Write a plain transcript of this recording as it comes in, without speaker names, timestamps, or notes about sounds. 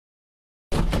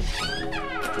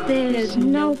There's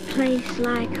no place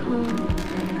like home.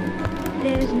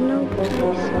 There's no place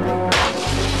like home.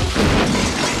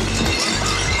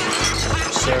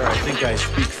 Sir, I think I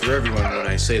speak for everyone when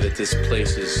I say that this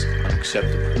place is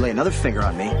unacceptable. You lay another finger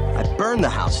on me, I burn the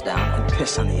house down and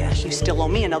piss on the ashes. You still owe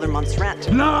me another month's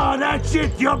rent. No, that's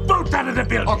it. You're both out of the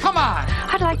building. Oh, come on.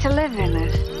 I'd like to live in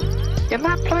it. In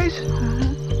that place?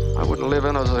 I wouldn't live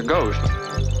in it as a ghost.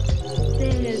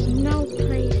 There's no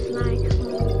place like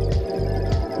home.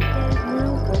 There's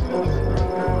no place like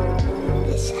home.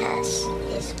 This house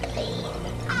is clean.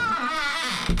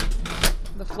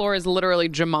 The floor is literally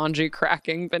Jumanji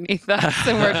cracking beneath us,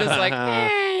 and we're just like,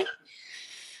 eh.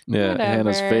 Yeah, Whatever.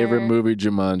 Hannah's favorite movie,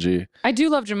 Jumanji. I do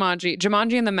love Jumanji.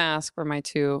 Jumanji and The Mask were my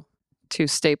two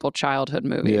staple childhood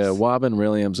movies. Yeah, Robin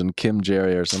Williams and Kim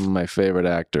Jerry are some of my favorite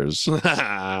actors.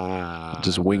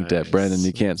 Just winked at Brendan.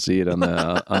 You can't see it on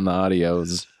the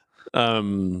audios.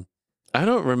 I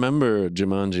don't remember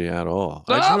Jumanji at all.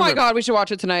 Oh my God, we should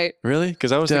watch it tonight. Really?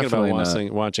 Because I was Definitely thinking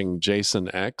about watching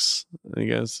Jason X.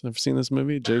 You guys have seen this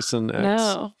movie, Jason X?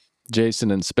 No.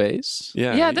 Jason in Space?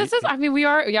 Yeah. Yeah, this is, I mean,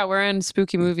 we're in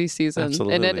spooky movie season.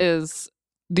 Absolutely. And it is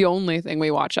the only thing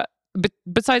we watch.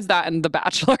 Besides that and The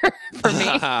Bachelor for me.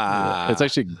 It's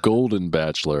actually Golden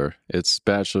Bachelor. It's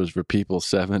bachelors for people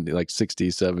 70, like 60,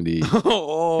 70.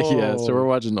 Oh. Yeah, so we're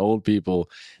watching old people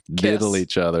diddle Kiss.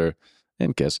 each other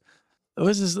and kiss.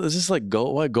 Is this like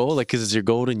gold? What gold? Like, because it's your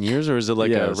golden years, or is it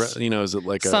like Yes. is it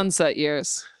like a Sunset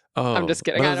Years. Oh, I'm just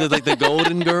kidding. But I is don't it like the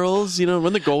Golden Girls? You know,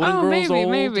 when the Golden Oh, Girls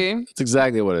old? maybe. It's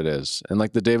exactly what it is. And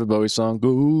like the David Bowie song,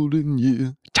 Golden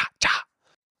Year. Cha, cha.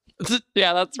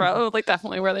 Yeah, that's probably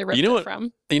definitely where they ripped You know it what?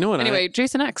 from. You know what? Anyway,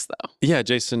 Jason X though. Yeah,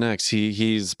 Jason X.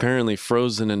 He's apparently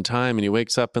frozen in time, and he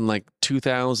wakes up in like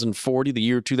 2040, the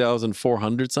year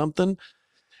 2400 something,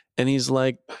 and he's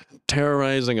like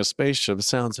terrorizing a spaceship. It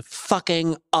sounds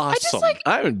fucking awesome. I just like,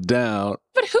 I'm down.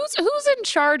 but who's in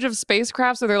charge of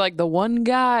spacecraft? So they're like the one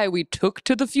guy we took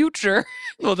to the future.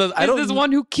 well, I Is don't. this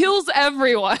one who kills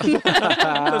everyone.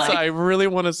 I really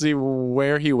want to see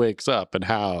where he wakes up and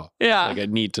how. Yeah. Like I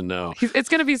need to know. It's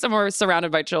going to be somewhere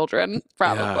surrounded by children,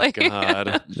 probably. Yeah,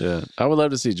 God. Yeah. I would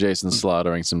love to see Jason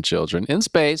slaughtering some children in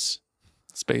space.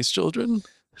 Space children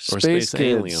or Space space kids.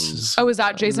 aliens? Oh, is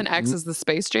that Jason X is the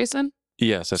space Jason?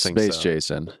 Yes, I think Space so.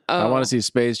 Jason. I Oh. want to see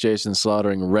Space Jason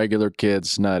slaughtering regular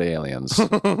kids, not aliens.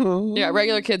 Yeah,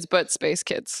 regular kids, but space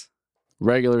kids.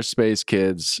 Regular space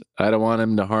kids. I don't want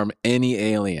him to harm any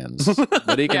aliens,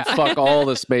 but he can Yeah. fuck all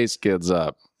the space kids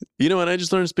up. You know what I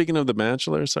just learned? Speaking of The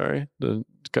Bachelor, sorry to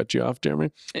cut you off, Jeremy.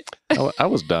 I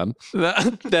was done.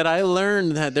 that I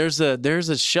learned that there's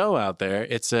a show out there.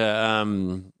 It's a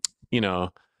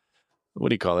what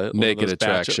do you call it? One of Naked those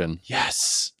Attraction.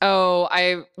 Yes. Oh,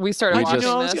 we started We watching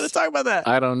just- I was going this. to talk about that.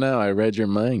 I don't know. I read your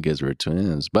mind because we're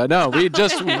twins. But no, we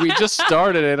just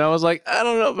started it. And I was like, I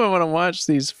don't know if I want to watch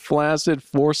these flaccid,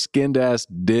 foreskinned ass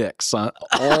dicks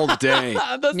all day.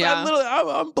 Yeah.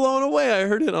 I'm blown away. I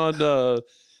heard it on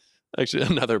actually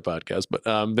another podcast, but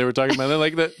they were talking about it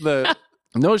like the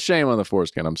No shame on the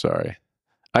foreskin. I'm sorry.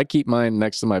 I keep mine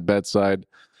next to my bedside.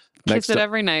 Kiss it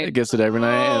every night. I kiss it every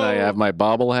night, and I have my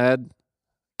bobblehead.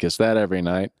 Kiss that every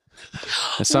night.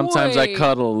 And sometimes I Wait.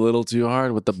 cuddle a little too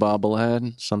hard with the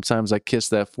bobblehead. Sometimes I kiss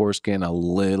that foreskin a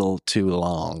little too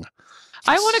long.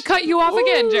 I want to cut you off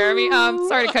again, Jeremy.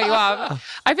 Sorry to cut you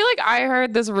off. I feel like I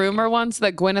heard this rumor once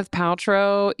that Gwyneth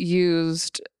Paltrow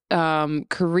used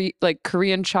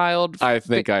Korean child. I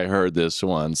think I heard this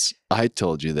once. I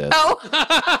told you this. Oh.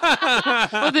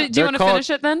 Well, do you They're want to called- finish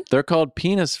it then? They're called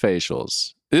penis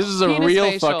facials. This is a Penis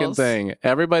real fucking facials. thing.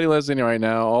 Everybody listening right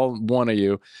now, all one of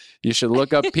you, you should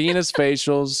look up penis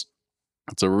facials.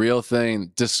 It's a real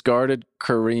thing. Discarded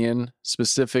Korean,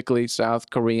 specifically South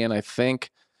Korean, I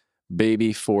think,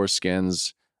 baby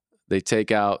foreskins. They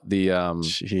take out the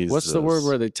what's the word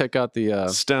where they take out the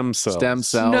stem cells? stem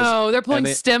cells No, they're pulling and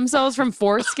they- stem cells from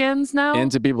foreskins now.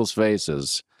 into people's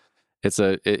faces.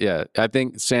 Yeah. I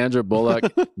think Sandra Bullock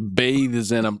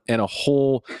bathes in a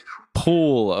whole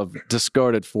pool of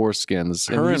discarded foreskins.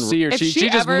 And you see her, If she she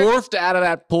just ever- morphed out of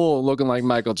that pool looking like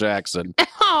Michael Jackson.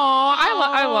 Oh, I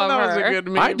love that was her. a good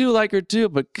meme. I do like her too,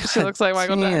 but She looks like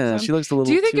Michael yeah, Jackson. she looks a little.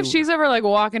 Do you think if too- she's ever like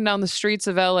walking down the streets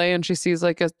of LA and she sees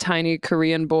like a tiny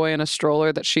Korean boy in a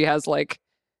stroller that she has like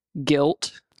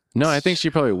guilt? No, I think she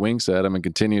probably winks at him and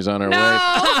continues on her way.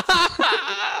 No.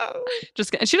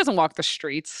 Just kidding. She doesn't walk the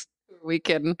streets. We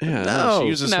kidding. Yeah, No. she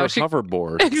uses No, her she-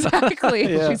 hoverboard. Exactly.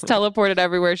 Yeah. She's teleported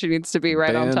everywhere she needs to be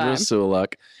right on time.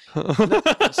 Bandra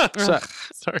Sulak. So,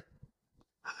 Sorry.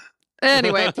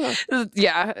 Anyway,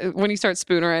 yeah, when you start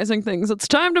spoonerizing things, it's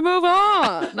time to move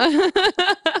on.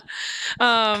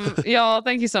 Y'all,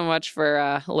 thank you so much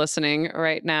for listening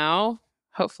right now.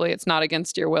 Hopefully it's not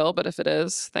against your will, but if it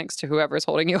is, thanks to whoever's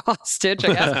holding you hostage,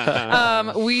 I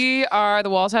guess. We are The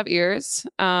Walls Have Ears,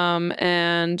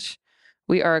 and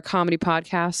we are a comedy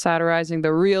podcast satirizing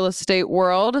the real estate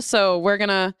world. So we're going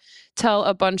to tell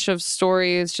a bunch of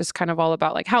stories just kind of all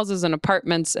about like houses and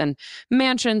apartments and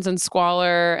mansions and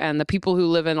squalor and the people who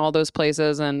live in all those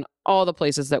places and all the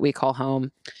places that we call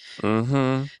home.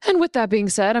 And with that being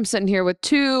said, I'm sitting here with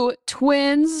two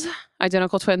twins,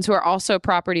 identical twins who are also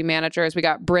property managers. We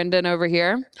got Brendan over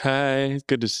here. Hi,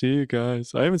 good to see you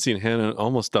guys. I haven't seen Hannah in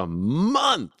almost a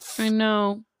month. I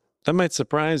know. That might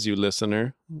surprise you,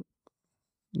 listener.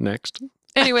 Next.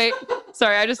 Anyway,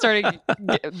 sorry, I just started,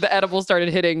 the edible started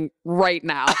hitting right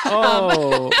now.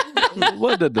 Oh,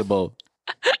 what a double.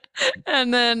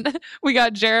 And then we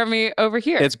got Jeremy over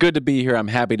here. It's good to be here. I'm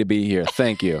happy to be here.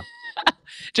 Thank you.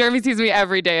 Jeremy sees me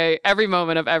every day, every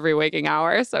moment of every waking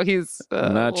hour. So he's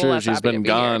not true. less She's happy to been be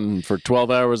here. gone for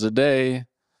 12 hours a day.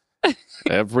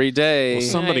 Every day. Well,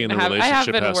 somebody in the I have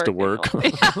relationship been has to working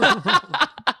work.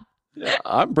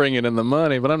 I'm bringing in the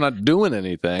money, but I'm not doing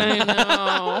anything. I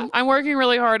know. I'm working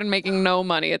really hard and making no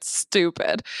money. It's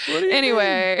stupid.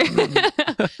 Anyway,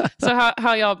 so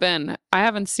how y'all been? I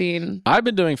haven't seen. I've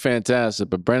been doing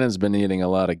fantastic, but Brendan's been eating a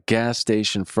lot of gas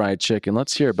station fried chicken.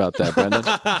 Let's hear about that, Brendan.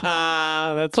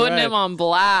 That's Putting right. him on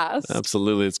blast.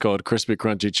 Absolutely. It's called Crispy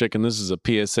Crunchy Chicken. This is a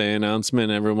PSA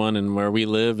announcement, everyone, and where we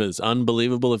live is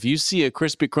unbelievable. If you see a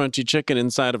Crispy Crunchy Chicken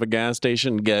inside of a gas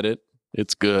station, get it.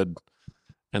 It's good.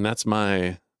 And that's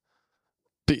my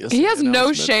PSA He has no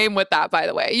announcement. shame with that, by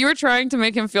the way. You were trying to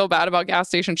make him feel bad about gas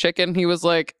station chicken. He was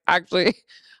like, actually,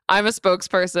 I'm a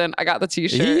spokesperson. I got the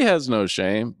t-shirt. He has no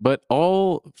shame, but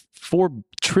all 4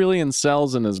 trillion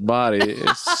cells in his body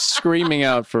is screaming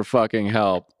out for fucking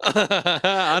help.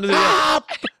 Help!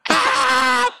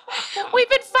 We've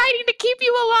been fighting to keep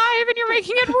you alive, and you're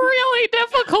making it really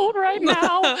difficult right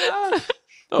now.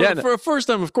 Yeah, for a first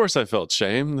time, of course, I felt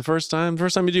shame. The first time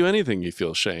you do anything, you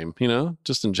feel shame,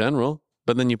 just in general.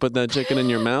 But then you put that chicken in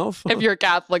your mouth. If you're a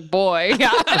Catholic boy.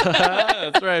 Yeah.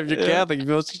 That's right. If you're Catholic, you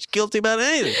feel guilty about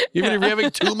anything, even if you're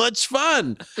having too much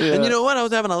fun. Yeah. And you know what? I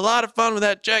was having a lot of fun with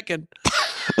that chicken.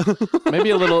 Maybe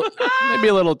a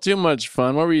little too much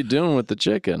fun. What were you doing with the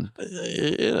chicken?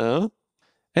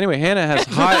 Anyway, Hannah has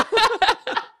high.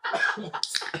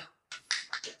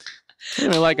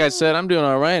 Anyway, like I said, I'm doing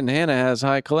all right, and Hannah has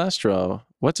high cholesterol.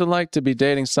 What's it like to be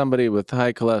dating somebody with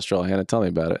high cholesterol? Hannah, tell me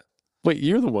about it. Wait,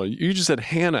 you're the one. You just said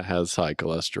Hannah has high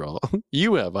cholesterol.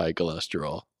 You have high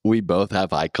cholesterol. We both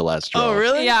have high cholesterol. Oh,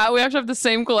 really? Yeah, we actually have the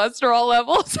same cholesterol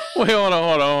levels. Wait, hold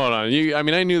on.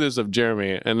 I knew this of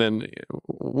Jeremy, and then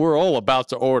we're all about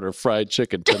to order fried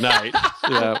chicken tonight.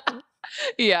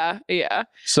 Yeah. Yeah.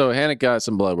 So Hannah got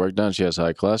some blood work done. She has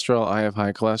high cholesterol. I have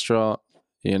high cholesterol.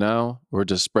 We're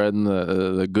just spreading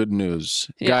the good news.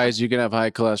 Yeah. Guys, you can have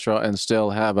high cholesterol and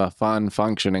still have a fun,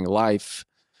 functioning life.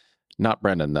 Not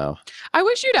Brendan, though. I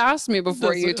wish you'd asked me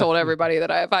before you told everybody that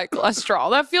I have high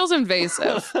cholesterol. That feels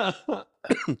invasive.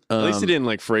 At least he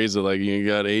didn't phrase it like you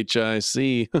got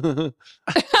HIC.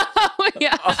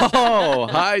 Yeah. Oh,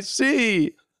 high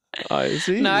C. I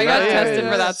see. No, I got tested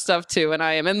for that stuff too, and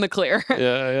I am in the clear.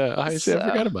 Yeah. I see. I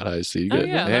forgot about high C. Good.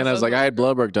 yeah, And I was like, I had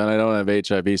blood work done. I don't have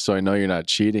HIV, so I know you're not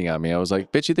cheating on me. I was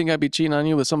like, bitch, you think I'd be cheating on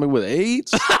you with somebody with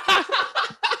AIDS? I'll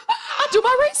do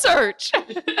my research.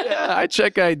 Yeah, I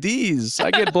check IDs.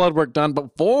 I get blood work done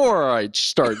before I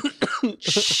start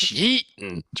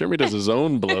cheating. Jeremy does his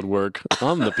own blood work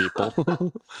on the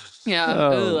people. Yeah.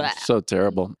 Oh, so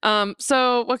terrible.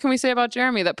 So what can we say about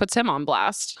Jeremy that puts him on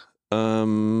blast?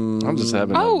 I'm just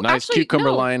having Oh, a nice actually, cucumber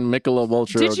no. line Michelob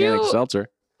Ultra Did Organic you- Seltzer.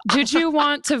 Did you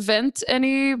want to vent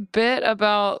any bit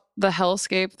about the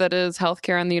hellscape that is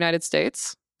healthcare in the United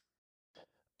States?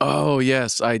 Oh,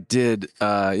 yes, I did.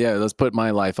 Yeah, let's put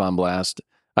my life on blast.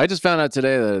 I just found out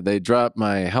today that they dropped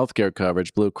my healthcare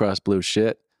coverage, Blue Cross Blue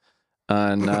shit,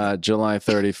 on July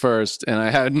 31st, and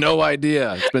I had no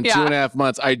idea. It's been 2.5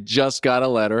 months. I just got a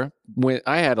letter.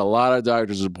 I had a lot of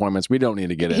doctor's appointments. We don't need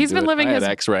to get into it. He's been living I had his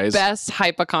X-rays. best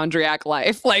hypochondriac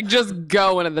life, like just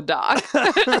going to the doc,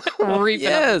 reaping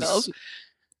up the bills.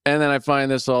 And then I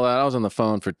find this all out. I was on the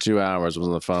phone for 2 hours. I was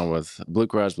on the phone with Blue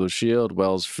Cross Blue Shield,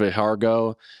 Wells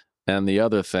Fargo, and the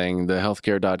other thing, the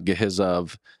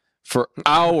healthcare.gov, for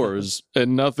hours,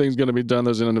 and nothing's going to be done.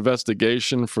 There's an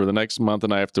investigation for the next month,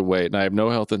 and I have to wait. And I have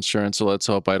no health insurance, so let's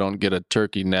hope I don't get a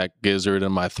turkey neck gizzard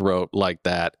in my throat like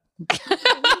that.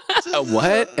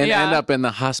 What? And end up in the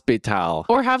hospital.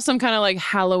 Or have some kind of like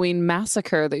Halloween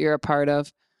massacre that you're a part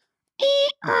of.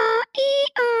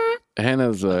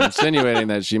 Hannah's insinuating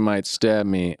that she might stab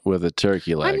me with a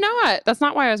turkey leg. I'm not. That's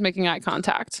not why I was making eye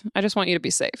contact. I just want you to be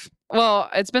safe. Well,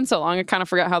 it's been so long, I kind of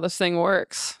forgot how this thing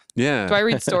works. Yeah. Do I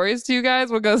read stories to you guys?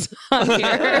 What goes on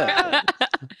here?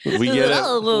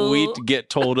 we get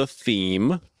told a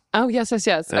theme. Oh, yes. And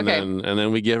Okay.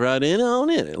 then we get right in on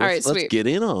it. Let's sweet. get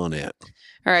in on it.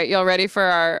 All right. Y'all ready for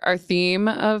our theme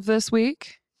of this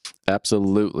week?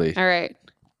 Absolutely. All right.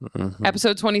 Mhm.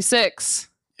 Episode 26.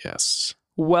 Yes.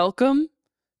 Welcome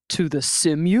to the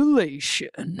simulation.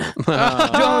 Here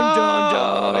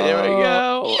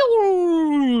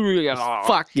we go.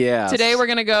 Fuck yeah. Today we're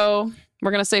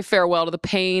gonna say farewell to the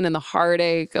pain and the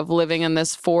heartache of living in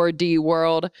this 4D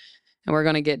world. And we're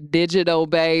gonna get digital,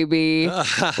 baby.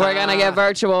 We're gonna get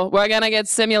virtual. We're gonna get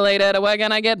simulated. We're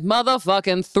gonna get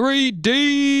motherfucking 3D.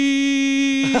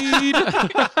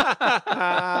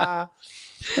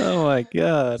 Oh my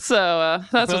god. So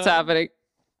that's what's happening.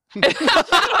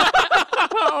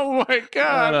 Oh my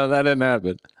god. No, that didn't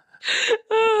happen.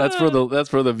 That's for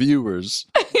the viewers.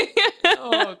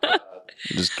 Oh god.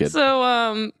 Just kidding.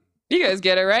 So you guys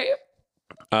get it, right?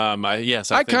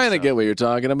 Yes, I think kind of so. get what you're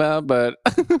talking about, but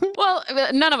Well,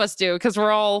 none of us do because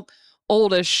we're all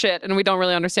old as shit and we don't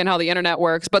really understand how the internet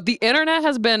works. But the internet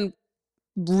has been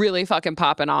really fucking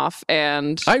popping off,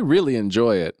 and I really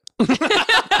enjoy it.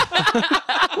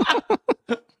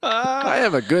 I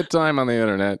have a good time on the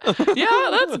internet. yeah,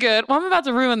 that's good. Well, I'm about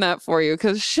to ruin that for you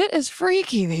because shit is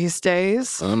freaky these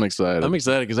days. I'm excited. I'm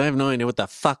excited because I have no idea what the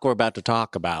fuck we're about to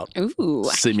talk about. Ooh,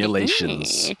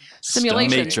 Simulations.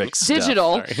 simulation, Matrix stuff.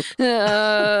 digital,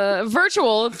 Sorry.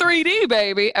 virtual, 3D,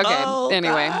 baby. Okay. Oh,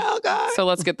 Anyway, God. so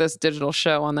let's get this digital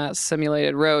show on that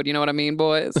simulated road. You know what I mean,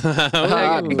 boys?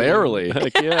 Barely.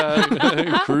 Heck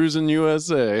yeah. Cruising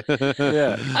USA.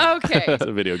 Yeah. Okay. It's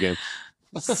a video game.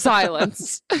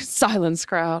 Silence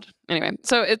crowd. Anyway,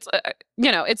 so it's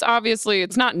it's obviously,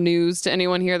 it's not news to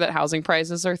anyone here that housing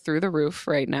prices are through the roof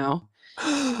right now.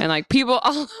 And like people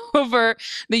all over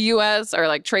the US are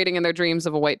like trading in their dreams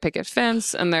of a white picket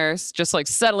fence, and they're just like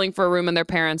settling for a room in their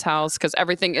parents' house because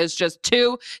everything is just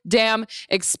too damn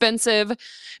expensive.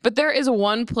 But there is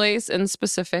one place in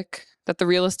specific that the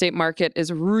real estate market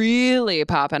is really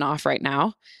popping off right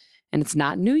now, and it's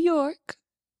not New York.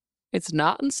 It's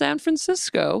not in San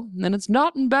Francisco, and it's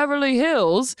not in Beverly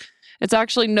Hills. It's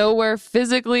actually nowhere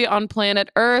physically on planet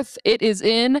Earth. It is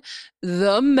in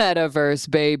the metaverse,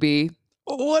 baby.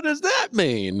 What does that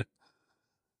mean?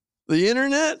 The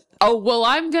internet? Oh, well,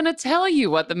 I'm going to tell you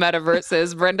what the metaverse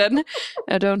is, Brendan.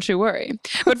 Don't you worry.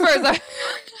 But first,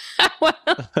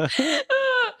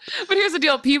 but here's the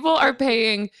deal. People are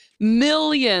paying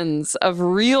millions of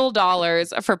real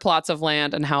dollars for plots of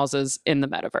land and houses in the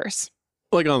metaverse.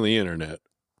 Like on the internet.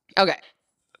 Okay.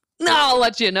 No, I'll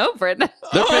let you know, Brendan.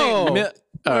 They're paying Oh.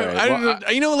 all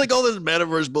right. You know, like all this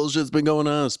metaverse bullshit's been going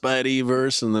on,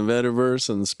 Spideyverse and the Metaverse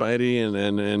and Spidey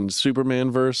and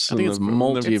Superman verse. I think it's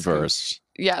multiverse.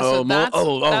 Yeah, so that's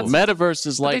Metaverse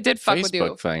is like they did fuck with you.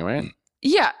 Facebook thing, right?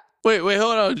 yeah. Wait,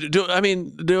 hold on. Do I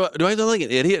sound like an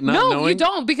idiot not No, knowing? you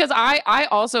don't, because I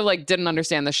also like didn't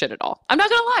understand this shit at all. I'm not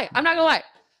gonna lie.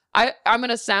 I'm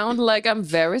gonna sound like I'm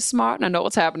very smart and I know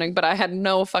what's happening, but I had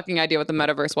no fucking idea what the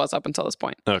metaverse was up until this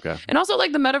point. Okay. And also,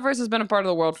 like, the metaverse has been a part of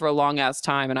the world for a long ass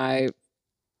time, and I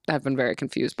have been very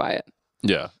confused by it.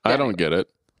 Yeah, I don't get it.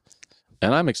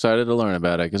 And I'm excited to learn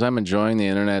about it because I'm enjoying the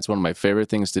internet. It's one of my favorite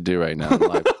things to do right now in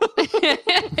life.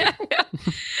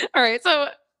 All right, so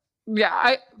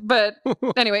yeah, but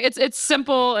anyway, it's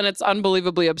simple and it's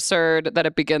unbelievably absurd that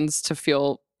it begins to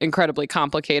feel incredibly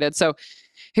complicated. So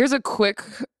here's a quick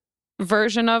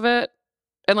version of it.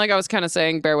 And like I was kind of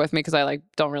saying, bear with me because I like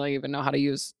don't really even know how to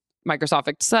use Microsoft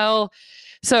Excel.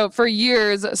 So for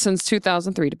years, since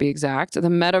 2003 to be exact, the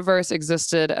metaverse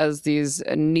existed as these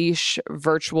niche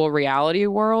virtual reality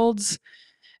worlds.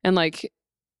 And like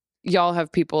y'all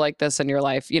have people like this in your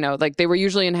life, you know, like they were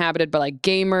usually inhabited by like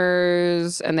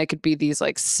gamers, and they could be these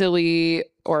like silly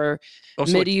or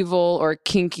medieval or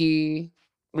kinky.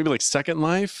 Maybe like Second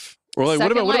Life? Or like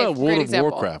Second what about Life, World great of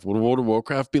example. Warcraft? Would World of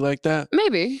Warcraft be like that?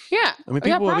 Maybe, yeah. I mean,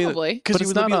 Yeah, people, probably. But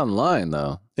it's not online,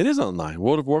 though. It is online.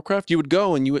 World of Warcraft, you would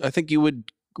go and I think you would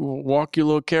walk your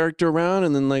little character around,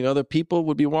 and then like other people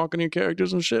would be walking your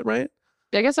characters and shit, right?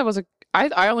 I guess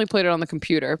I only played it on the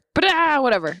computer, but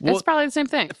whatever. Well, it's probably the same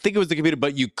thing. I think it was the computer,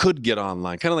 but you could get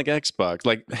online, kind of like Xbox,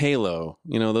 like Halo.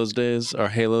 You know, those days are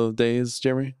Halo days,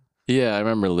 Jeremy. Yeah, I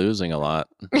remember losing a lot.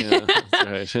 Yeah,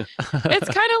 that's right. It's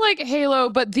kind of like Halo,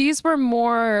 but these were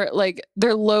more like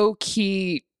they're low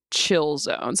key chill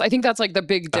zones. I think that's like the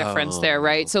big difference there,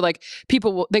 right? So like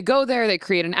people they go there, they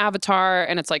create an avatar,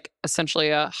 and it's like essentially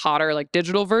a hotter like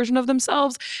digital version of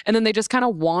themselves, and then they just kind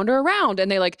of wander around and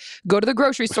they like go to the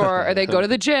grocery store or they go to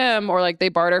the gym or like they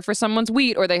barter for someone's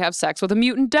wheat or they have sex with a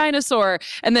mutant dinosaur.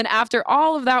 And then after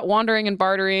all of that wandering and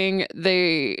bartering,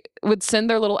 they would send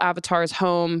their little avatars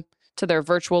home to their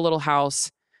virtual little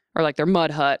house or like their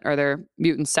mud hut or their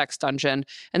mutant sex dungeon,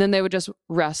 and then they would just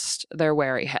rest their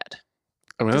weary head.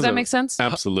 I mean, Does that make sense?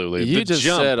 Absolutely. You The just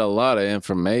jump. said a lot of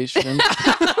information.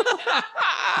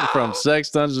 From sex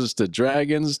dungeons to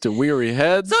dragons to weary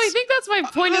heads. So I think that's my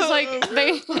point is like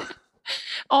they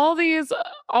all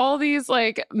these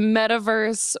like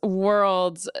metaverse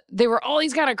worlds, they were all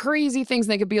these kind of crazy things.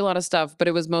 They could be a lot of stuff, but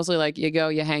it was mostly like you go,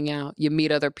 you hang out, you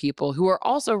meet other people who are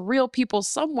also real people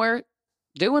somewhere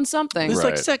doing something. It's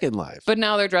Right. like Second Life. But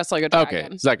now they're dressed like a dragon.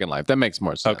 Okay, Second Life. That makes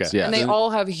more sense. Okay. Yeah. And they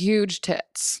all have huge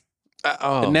tits.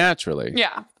 Naturally.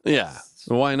 Yeah. Yeah.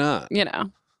 Why not? You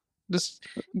know. Just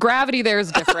gravity there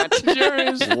is different.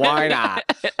 Why not?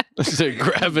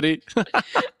 Gravity.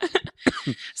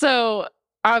 So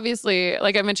obviously,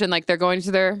 like I mentioned, like they're going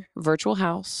to their virtual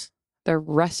house. They're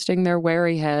resting their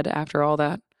weary head after all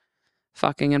that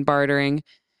fucking and bartering.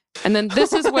 And then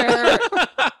this is where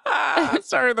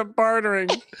Sorry, the bartering.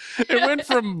 It went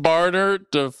from barter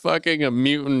to fucking a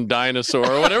mutant dinosaur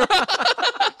or whatever.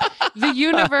 the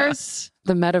universe,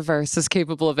 the metaverse is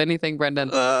capable of anything, Brendan.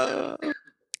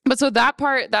 But so that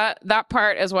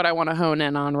part is what I want to hone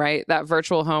in on, right? That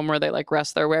virtual home where they like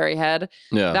rest their weary head.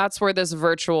 Yeah. That's where this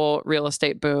virtual real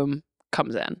estate boom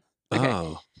comes in. Okay.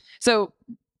 Oh. So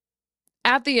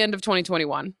at the end of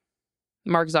 2021,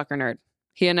 Mark Zuckerberg,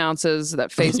 he announces that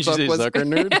Did you Facebook say was Zucker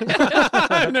nerd?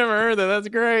 I've never heard that. That's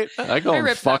great. I call him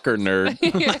ripped that. fucker nerd.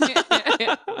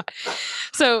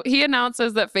 So he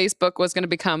announces that Facebook was going to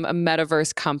become a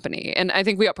metaverse company. And I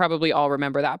think we probably all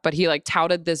remember that. But he like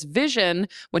touted this vision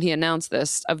when he announced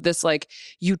this of this like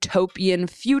utopian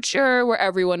future where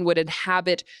everyone would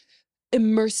inhabit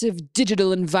immersive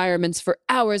digital environments for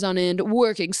hours on end,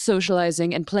 working,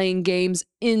 socializing, and playing games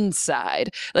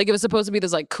inside. Like it was supposed to be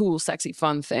this like cool, sexy,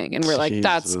 fun thing. And we're like,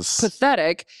 that's Jesus.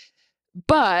 pathetic.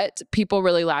 But people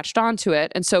really latched onto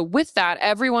it. And so with that,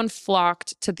 everyone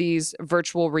flocked to these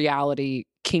virtual reality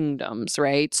kingdoms,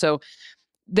 right? So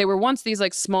they were once these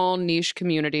like small niche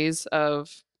communities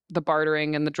of the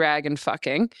bartering and the dragon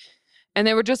fucking. And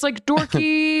they were just like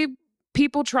dorky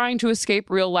people trying to escape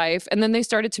real life. And then they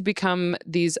started to become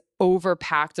these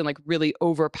overpacked and like really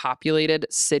overpopulated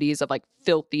cities of like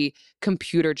filthy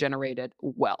computer generated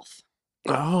wealth.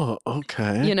 Oh,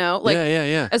 okay. You know, like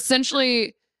yeah.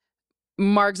 essentially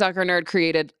Mark Zuckerberg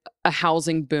created a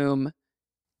housing boom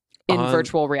in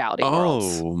virtual reality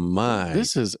worlds. Oh my!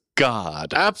 This is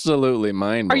God. absolutely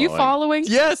mind Are blowing. you following?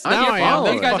 Yes, I'm now I am.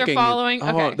 following. You guys are Fucking- following? Oh,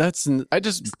 Okay. that's I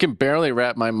just can barely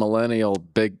wrap my millennial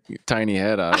big tiny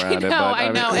head around I it. know, But I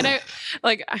know.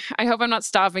 And I hope I'm not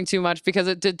stopping too much because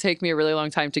it did take me a really long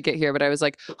time to get here. But I was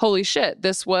like, holy shit,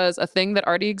 this was a thing that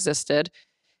already existed.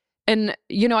 And,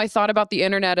 you know, I thought about the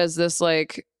internet as this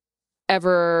like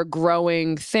ever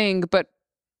growing thing, but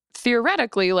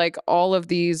theoretically, like all of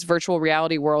these virtual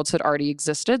reality worlds had already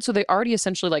existed. So they already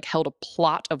essentially like held a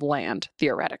plot of land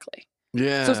theoretically.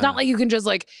 yeah. So it's not like you can just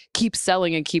like keep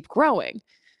selling and keep growing.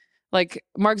 Like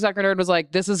Mark Zuckerberg was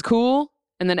like, this is cool.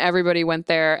 And then everybody went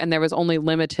there and there was only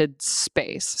limited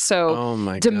space. So Oh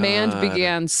my demand God.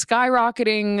 began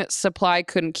skyrocketing, supply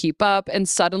couldn't keep up, and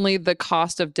suddenly the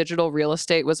cost of digital real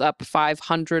estate was up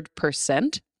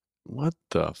 500%. What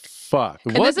the fuck?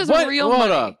 And this is real hold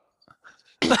money. up.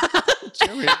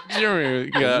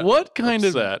 Jeremy got What kind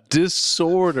upset. of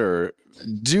disorder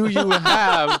do you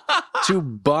have to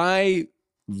buy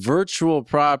virtual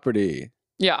property?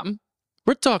 Yeah.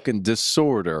 We're talking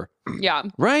disorder, Yeah.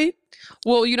 right?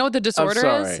 Well, you know what the I'm disorder is?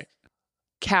 sorry.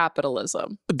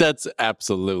 Capitalism. That's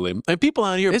absolutely. And people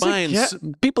out here Is it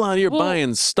buying Well-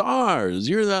 buying stars.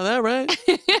 You're that right?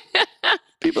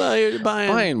 People out here buying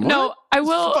Buying what? No, I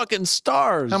will. fucking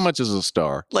stars. How much is a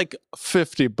star? Like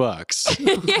 $50.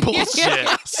 Bullshit.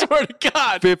 Swear to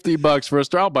God. $50 for a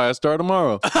star. I'll buy a star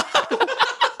tomorrow.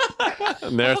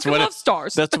 And that's Fucking when love it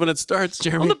stars. that's when it starts,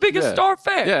 Jeremy. I'm the biggest Yeah. star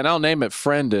fan. Yeah, and I'll name it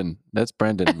Friendon. That's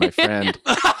Brendan, my friend.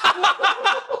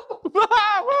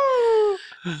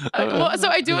 Well, so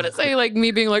I do want to say, like,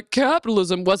 me being like,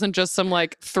 capitalism wasn't just some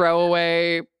like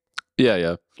throwaway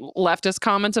Yeah. leftist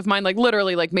comments of mine. Like,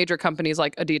 literally, like major companies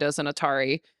like Adidas and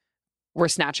Atari were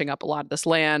snatching up a lot of this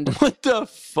land. What the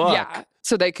fuck? Yeah.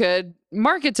 So they could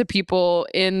market to people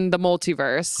in the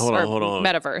multiverse. Hold on.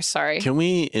 Metaverse, sorry. Can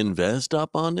we invest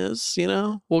up on this,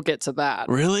 We'll get to that.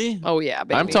 Really? Oh, yeah,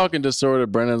 baby. I'm talking to sort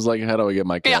of Brennan's like, how do I get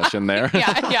my cash in there?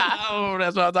 Yeah. Oh,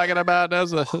 that's what I'm talking about.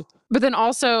 But then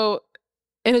also,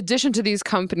 in addition to these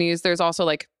companies, there's also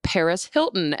like Paris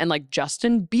Hilton and like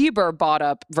Justin Bieber bought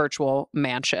up virtual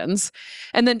mansions.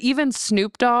 And then even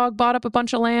Snoop Dogg bought up a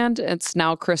bunch of land. It's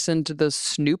now christened the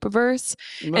Snoopiverse.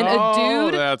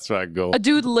 And that's not cool. a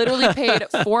dude literally paid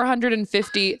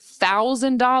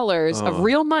 $450,000 of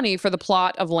real money for the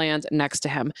plot of land next to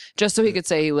him, just so he could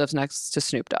say he lives next to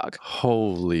Snoop Dogg.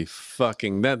 Holy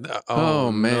fucking that!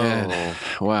 Oh man, no.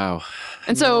 wow.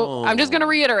 And so I'm just going to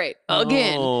reiterate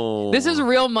again, No. this is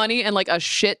real money and like a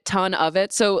shit ton of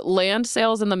it. So land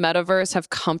sales in the metaverse have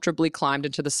comfortably climbed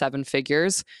into the 7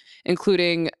 figures,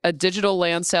 including a digital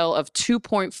land sale of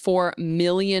 $2.4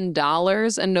 million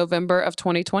in November of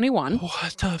 2021.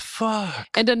 What the fuck?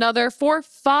 And another for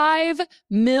 $5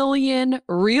 million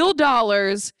real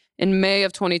dollars in May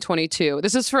of 2022.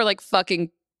 This is for like fucking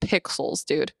pixels,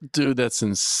 dude. Dude, that's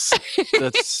insane.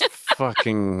 That's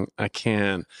fucking. I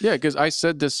can't. Yeah, because I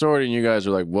said this sort and you guys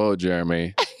are like, whoa,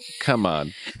 Jeremy, come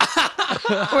on.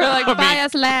 We're like, buy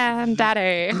us land,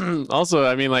 daddy. Also,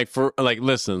 I mean,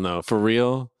 listen though, for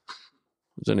real.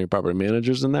 Is there any property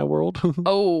managers in that world?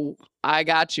 Oh, I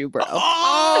got you, bro.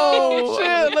 Oh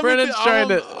shit! Brennan's trying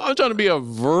to. I'm trying to be a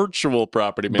virtual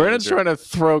property manager. Brennan's trying to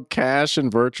throw cash in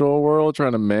virtual world,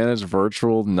 trying to manage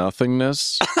virtual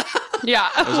nothingness. Yeah.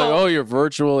 I was like, oh, you're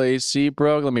virtual AC,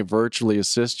 bro. Let me virtually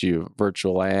assist you,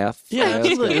 virtual ass. Yeah,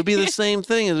 it would be the same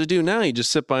thing as we do now. You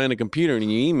just sit behind a computer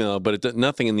and you email, but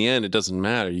nothing in the end. It doesn't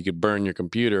matter. You could burn your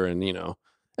computer and,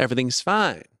 everything's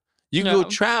fine. You can go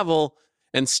travel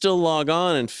and still log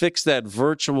on and fix that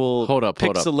virtual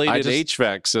pixelated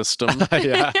HVAC system.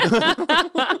 Yeah.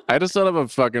 I just thought of a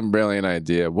fucking brilliant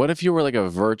idea. What if you were like a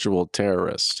virtual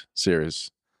terrorist?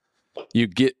 Serious. You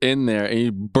get in there and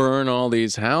you burn all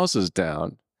these houses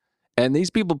down, and these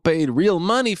people paid real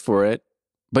money for it,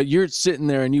 but you're sitting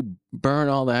there and you burn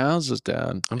all the houses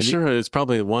down. I'm sure it's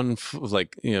probably one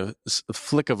flick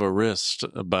of a wrist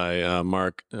by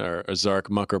Mark or Zark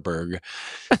Muckerberg,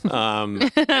 and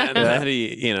that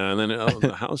and then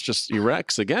the house just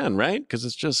erects again, right? Because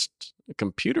it's just a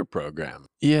computer program.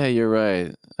 Yeah, you're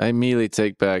right. I immediately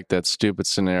take back that stupid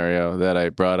scenario that I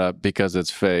brought up because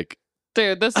it's fake.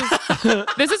 Dude, this is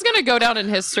going to go down in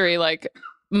history, like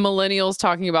millennials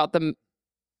talking about the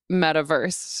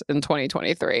metaverse in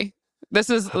 2023. This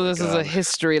is a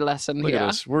history lesson Look here. at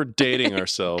us. We're dating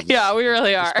ourselves. Yeah, we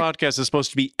really are. This podcast is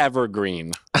supposed to be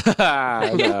evergreen.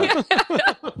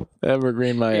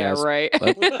 Evergreen my ass. Yeah, right.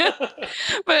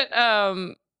 But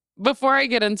before I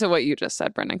get into what you just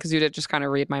said, Brendan, because you did just kind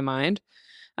of read my mind.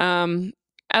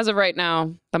 As of right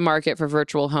now, the market for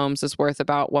virtual homes is worth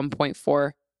about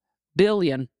 $1.4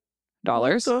 billion.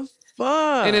 What the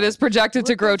fuck? And it is projected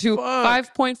to grow to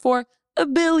fuck? $5.4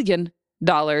 billion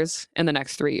in the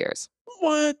next 3 years.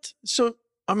 What? So,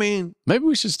 I mean, maybe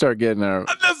we should start getting our.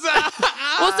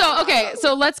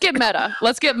 So let's get meta.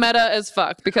 Let's get meta as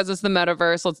fuck because it's the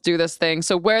metaverse. Let's do this thing.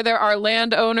 So where there are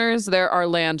landowners, there are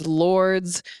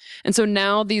landlords. And so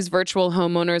now these virtual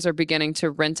homeowners are beginning to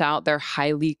rent out their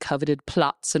highly coveted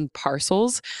plots and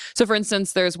parcels. So for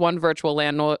instance, there's one virtual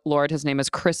landlord. His name is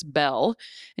Chris Bell,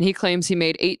 and he claims he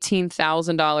made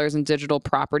 $18,000 in digital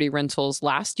property rentals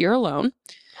last year alone.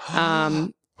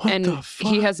 And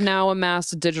he has now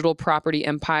amassed a digital property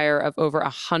empire of over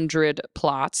 100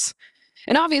 plots.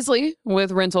 And obviously,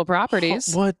 with rental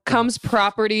properties comes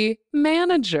property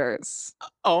managers.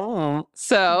 Oh.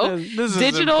 So, this is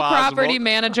digital impossible. property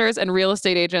managers and real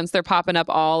estate agents, they're popping up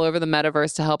all over the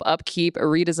metaverse to help upkeep,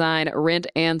 redesign, rent,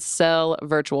 and sell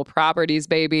virtual properties,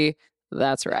 baby.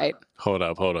 That's right. Hold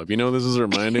up. You know what this is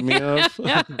reminding me of?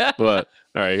 What?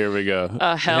 All right, here we go.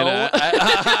 Hell.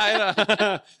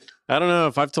 I don't know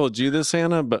if I've told you this,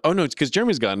 Hannah, but no, it's because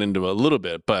Jeremy's gotten into it a little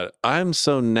bit, but I'm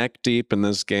so neck deep in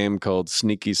this game called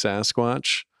Sneaky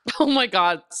Sasquatch. Oh my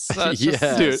God. Such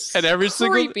Yes. Dude, and every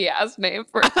single creepy ass name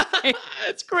for it.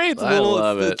 it's great. It's I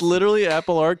love it. It's literally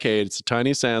Apple Arcade. It's a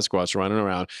tiny Sasquatch running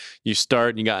around. You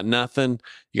start and you got nothing.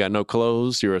 You got no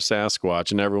clothes. You're a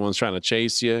Sasquatch and everyone's trying to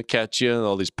chase you, catch you,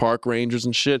 all these park rangers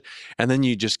and shit. And then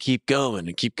you just keep going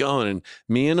and keep going. And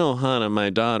me and Ohana, my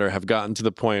daughter, have gotten to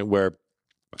the point where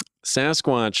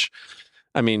Sasquatch,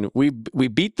 I mean, we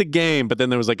beat the game, but then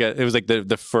there was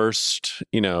the first,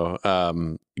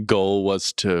 goal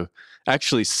was to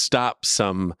actually stop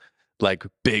some like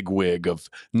bigwig of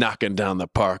knocking down the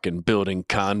park and building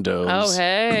condos. Oh,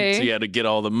 hey. So he had to get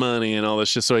all the money and all this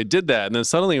shit. So he did that. And then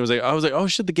suddenly I was like, oh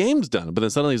shit, the game's done. But then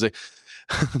suddenly he's like,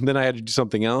 then I had to do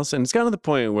something else. And it's gotten to the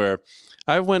point where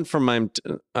I went from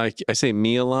I say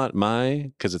me a lot,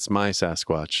 because it's my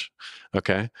Sasquatch.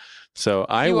 Okay. So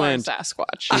I went. You are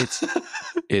Sasquatch.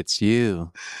 It's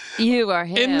you. You are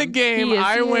him. In the game, He is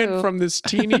I went you. from this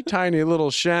teeny tiny little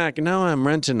shack. Now I'm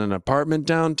renting an apartment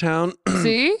downtown.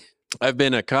 See? I've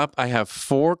been a cop. I have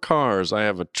 4 cars. I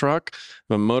have a truck,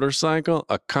 a motorcycle,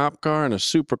 a cop car, and a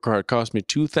supercar. It cost me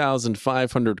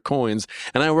 2,500 coins,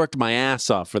 and I worked my ass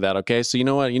off for that. Okay, so you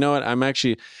know what? I'm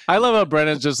actually. I love how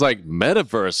Brennan's just like,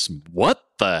 metaverse. What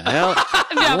the hell?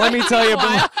 Let me tell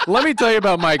you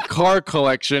about my car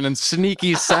collection and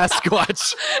sneaky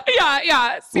Sasquatch.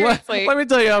 Yeah, seriously. Let me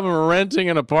tell you, I'm renting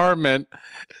an apartment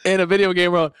in a video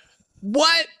game world.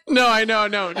 What? No, I know,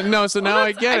 no. So now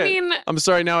I get it. I'm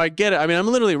sorry, now I get it. I mean, I'm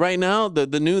literally right now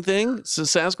the new thing,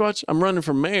 Sasquatch. I'm running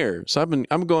for mayor, so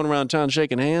I'm going around town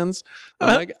shaking hands.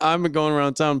 I'm going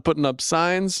around town putting up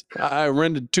signs. I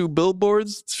rented 2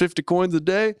 billboards. It's 50 coins a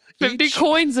day. 50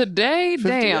 coins a day? 50,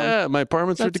 Damn. Yeah, my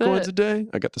apartment's 50 That's coins it. a day.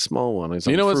 I got the small one.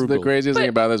 You know what's the craziest thing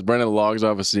about this? Brennan logs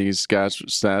off a sneaky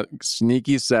Sasquatch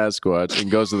and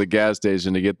goes to the gas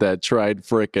station to get that tried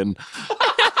frickin'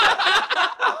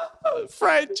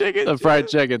 fried chicken. The fried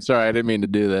chicken. Sorry, I didn't mean to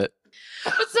do that.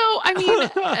 But so, I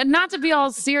mean, not to be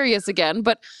all serious again,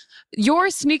 but your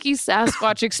sneaky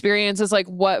Sasquatch experience is like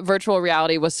what virtual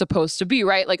reality was supposed to be,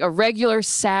 right? Like a regular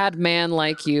sad man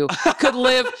like you could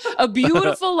live a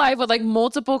beautiful life with like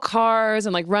multiple cars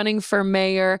and like running for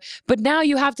mayor. But now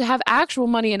you have to have actual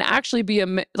money and actually be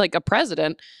like a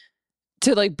president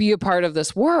to like be a part of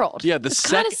this world. Yeah, it's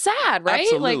kind of sad, right?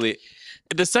 Absolutely. Like,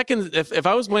 the second, if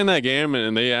I was playing that game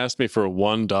and they asked me for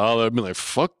 $1, I'd be like,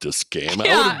 fuck this game. I would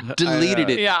have deleted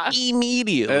it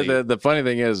immediately. The funny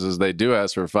thing is they do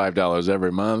ask for $5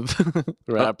 every month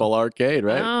for Apple Arcade,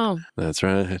 right? oh, That's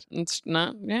right. it's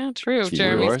not, true.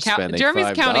 You're spending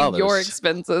Jeremy's counting $5. your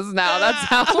expenses now. That's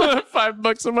how.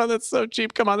 $5 a month. That's so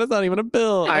cheap. Come on, that's not even a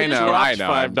bill. I know.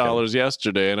 Dropped $5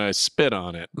 yesterday and I spit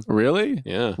on it. Really?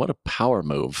 Yeah. What a power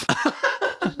move.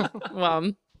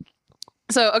 Well,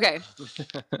 so, okay.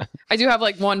 I do have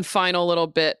like one final little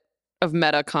bit of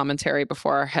meta commentary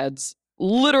before our heads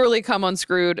literally come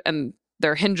unscrewed and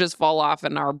their hinges fall off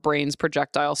and our brains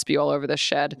projectile spew all over the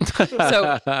shed.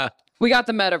 So we got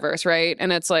the metaverse, right?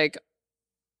 And it's like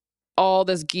all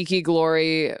this geeky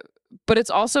glory, but it's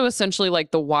also essentially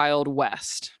like the Wild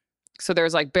West. So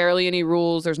there's like barely any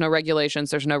rules. There's no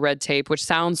regulations. There's no red tape, which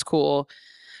sounds cool.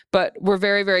 But we're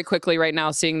very, very quickly right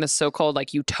now seeing this so-called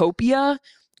like utopia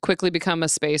quickly become a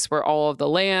space where all of the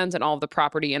land and all of the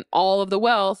property and all of the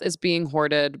wealth is being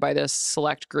hoarded by this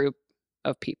select group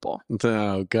of people.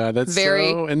 Oh God, that's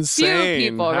very so insane. Few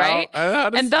people, right?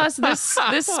 And thus this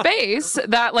space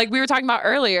that like we were talking about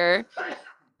earlier,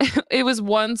 it was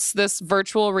once this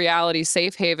virtual reality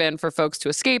safe haven for folks to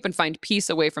escape and find peace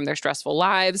away from their stressful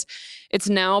lives. It's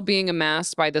now being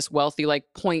amassed by this wealthy like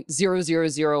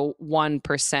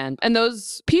 0.0001%. And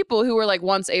those people who were like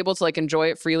once able to like enjoy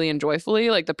it freely and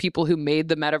joyfully, like the people who made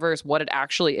the metaverse what it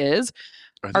actually is,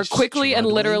 are quickly and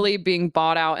literally being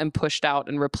bought out and pushed out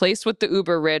and replaced with the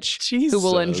uber rich who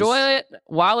will enjoy it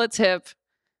while it's hip,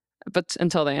 but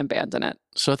until they abandon it.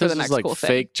 So this is like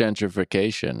fake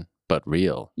gentrification, but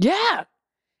real. Yeah.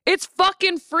 It's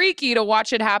fucking freaky to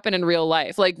watch it happen in real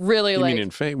life. Like really, You like mean in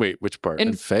fake? Wait, which part?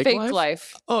 in fake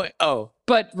life? Oh.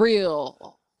 But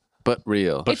real. But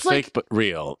real. But It's fake, like- but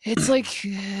real. It's like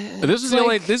This is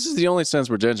the only sense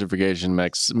where gentrification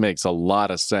makes a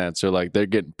lot of sense. They're like they're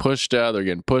getting pushed out, and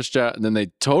then they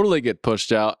totally get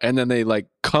pushed out, and then they like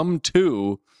come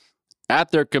to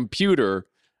at their computer,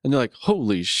 and they're like,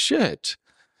 "Holy shit!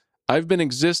 I've been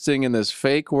existing in this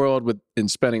fake world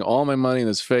and spending all my money in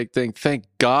this fake thing. Thank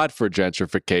God for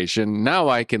gentrification. Now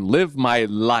I can live my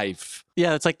life."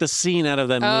 Yeah, it's like the scene out of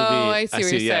that movie. I see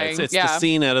what you're saying. It's Yeah. the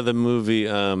scene out of the movie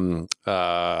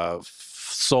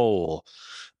Soul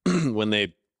when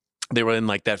they were in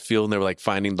like that field and they were like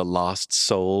finding the lost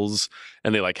souls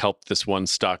and they like helped this one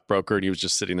stockbroker and he was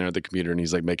just sitting there at the computer and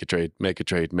he's like, make a trade.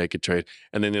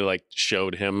 And then they like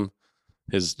showed him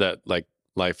that like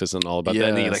life isn't all about that.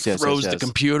 And he like throws the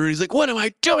computer. He's like, what am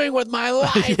I doing with my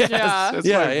life? It's my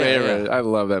favorite. I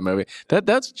love that movie.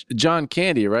 That's John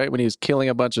Candy, right? When he was killing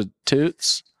a bunch of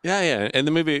toots. Yeah. And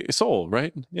the movie Soul,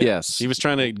 right? Yeah. Yes. He was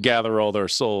trying to gather all their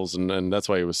souls and that's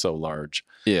why he was so large.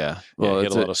 Yeah. Well, he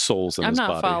had a lot of souls in I'm his not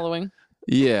body. following.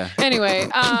 Yeah. Anyway,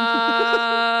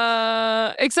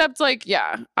 except like,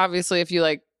 yeah, obviously if you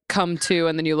like come to,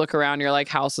 and then you look around, your like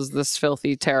house is this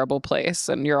filthy, terrible place,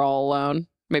 and you're all alone.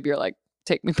 Maybe you're like,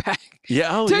 take me back.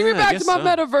 Yeah, take me back to my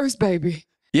metaverse, baby.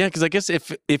 Yeah, because I guess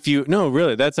if you no,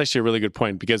 really, that's actually a really good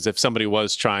point. Because if somebody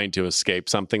was trying to escape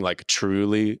something, like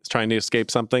truly trying to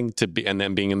escape something, and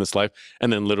then being in this life,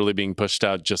 and then literally being pushed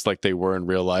out just like they were in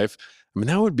real life, I mean,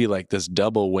 that would be like this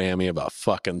double whammy of a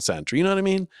fucking century. You know what I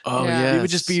mean? Oh Yeah.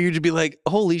 yeah, You'd be like,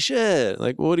 holy shit!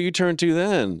 Like, what do you turn to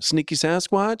then? Sneaky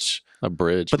Sasquatch? a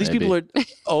bridge. But these people are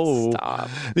Stop.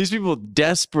 these people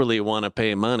desperately want to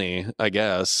pay money, I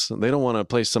guess. They don't want to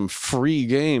play some free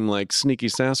game like Sneaky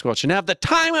Sasquatch and have the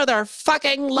time of their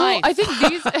fucking life. Well, I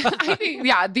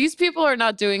think these people are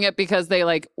not doing it because they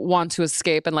like want to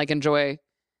escape and like enjoy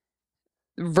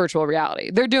virtual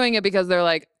reality. They're doing it because they're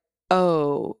like,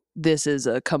 oh, this is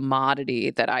a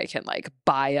commodity that I can like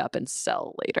buy up and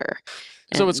sell later.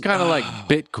 So it's kind of like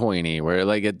Bitcoiny, where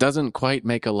like it doesn't quite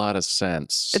make a lot of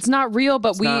sense. It's not real,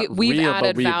 but we've real, but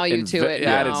added we've value to it.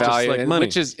 Added now. value, like and- money.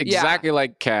 which is exactly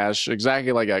like cash,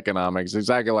 exactly like economics,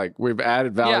 exactly like we've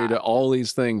added value Yeah. to all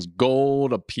these things: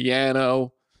 gold, a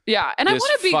piano, Yeah, and I this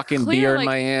want to be fucking clear, beer like, in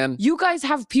my hand. you guys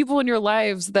have people in your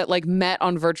lives that like met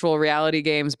on virtual reality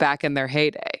games back in their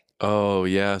heyday. Oh,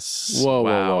 yes. Whoa,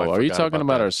 Wow, whoa, I whoa! Are you forgot talking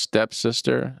about that. our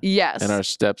stepsister Yes, and our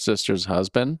stepsister's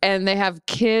husband? and they have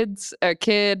kids. A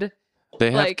kid. They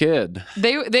have Like, kid.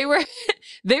 They were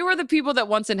they were the people that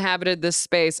once inhabited this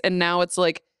space, and now it's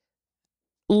like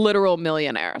literal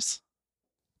millionaires.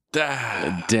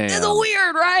 Ah. Damn. It's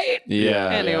weird, right? Yeah.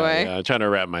 Anyway. I'm trying to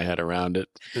wrap my head around it.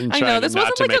 And I know trying this not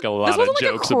wasn't to like make a, a lot this of wasn't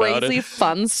like jokes a about crazy it.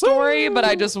 fun story, but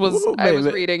I was baby.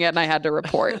 reading it and I had to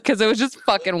report because it was just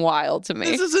fucking wild to me.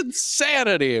 This is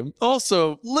insanity.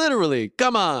 Also, literally,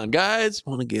 come on, guys.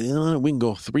 Want to get in on it? We can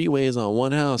go 3 ways on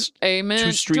one house. Amen. Two Do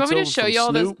you streets want me to over show from you all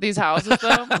Snoop. these houses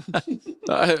though?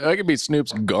 I could be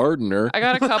Snoop's gardener. I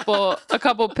got a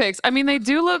couple pics. I mean, they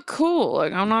do look cool.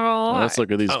 Like I'm not gonna lie. Let's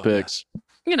look at these Oh, pics.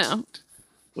 You know,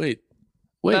 Wait.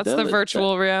 that's the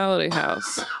virtual reality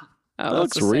house. Oh, That that's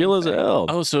looks the same real as thing. hell.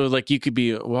 Oh, so like you could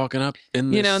be walking up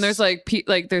in this. You know, and there's like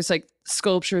there's like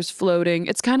sculptures floating.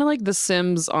 It's kind of like The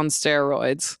Sims on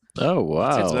steroids. Oh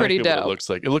wow. It's pretty what dope. It looks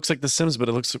like. It looks like The Sims, but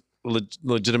it looks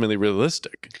legitimately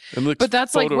realistic. It looks But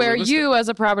that's like where photorealistic. you, as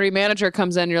a property manager,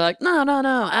 comes in. You're like,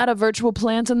 no, add a virtual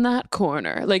plant in that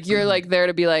corner. Like you're like there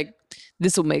to be like,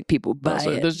 this will make people buy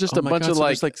So it. there's just Oh a my bunch God, of so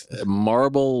like, there's,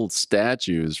 marble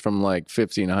statues from like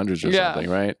 1500s or Yeah. something,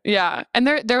 right? Yeah, and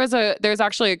there's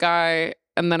actually a guy,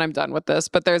 and then I'm done with this.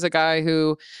 But there's a guy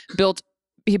who built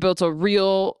a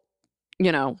real,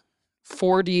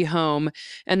 4D home,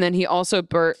 and then he also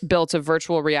built a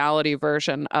virtual reality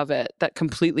version of it that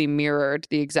completely mirrored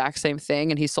the exact same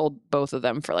thing, and he sold both of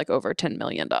them for like over $10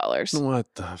 million. So What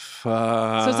the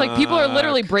fuck? it's like people are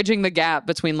literally bridging the gap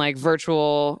between like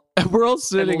virtual. We're all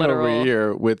sitting literal. over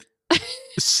here with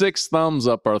 6 thumbs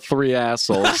up our 3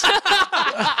 assholes,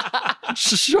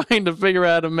 just trying to figure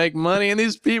out how to make money, and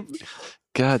these people.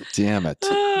 God damn it!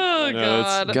 Oh I know, it's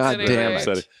God! God damn Anyway. it.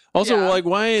 upsetting. Also, Yeah. like,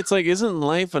 why? It's like, isn't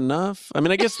life enough? I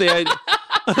mean, I guess I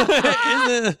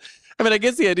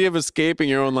guess the idea of escaping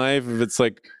your own life, if it's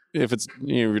like,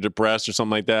 you're depressed or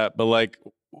something like that, but like,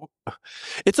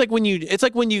 it's like when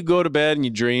you go to bed and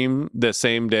you dream the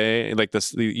same day, like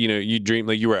this, you dream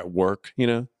like you were at work,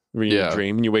 where you Yeah.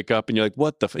 dream and you wake up and you're like,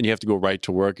 what the, and you have to go right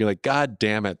to work. You're like, God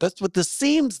damn it. That's what this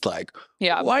seems like.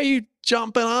 Yeah. Why are you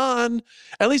jumping on?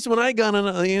 At least when I got on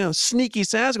a, Sneaky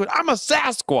Sasquatch, I'm a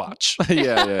Sasquatch.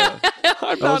 yeah.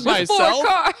 I'm not With 4 myself.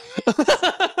 cars.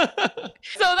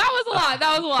 So that was a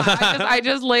lot. I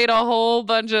just laid a whole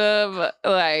bunch of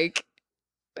like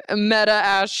meta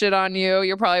ass shit on you.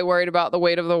 You're probably worried about the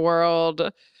weight of the world.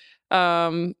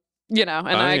 And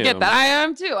I get am. that. I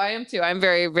am too. I'm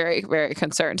very, very, very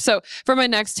concerned. So for my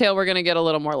next tale, we're going to get a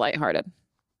little more lighthearted.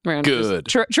 We're going to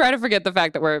Good. try to forget the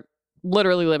fact that we're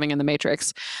literally living in the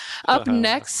Matrix. Up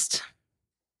next,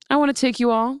 I want to take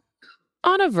you all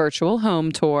on a virtual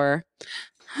home tour.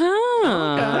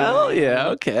 Hell yeah.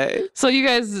 Okay. So you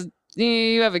guys,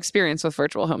 you have experience with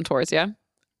virtual home tours, yeah?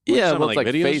 Yeah, Something with like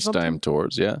like videos or something? FaceTime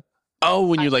tours. Yeah. Oh,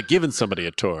 when you're like giving somebody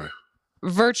a tour.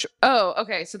 Oh,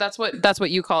 okay. So that's what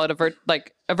you call it.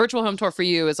 A virtual home tour for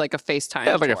you is like a FaceTime.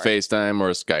 Yeah, like a tour. FaceTime or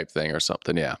a Skype thing or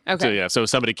something. Yeah. Okay. So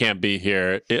somebody can't be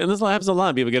here. And this happens a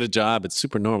lot. People get a job. It's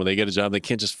super normal. They get a job. They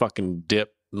can't just fucking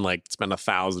dip and like spend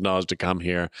 $1,000 to come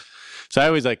here. So I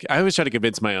always try to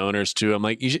convince my owners too. I'm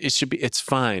like, it's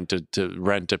fine to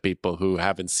rent to people who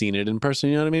haven't seen it in person.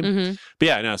 You know what I mean? Mhm. But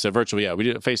yeah, no. So virtual, yeah, we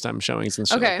do FaceTime showings and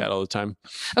shit Okay. like that all the time.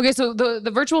 Okay. So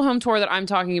the virtual home tour that I'm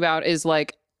talking about is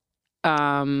like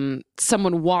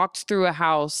someone walked through a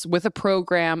house with a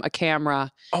program, a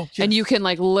camera, Oh, yes. and you can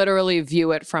like literally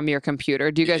view it from your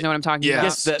computer. Do you guys know what I'm talking about?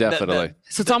 Yes, definitely.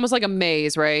 So it's almost like a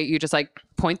maze, right? You just like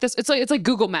point this. It's like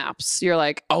Google Maps. You're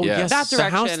like, Oh Yes. yes, that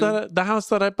direction. The house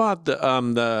that I bought,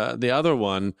 the other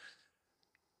one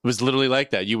was literally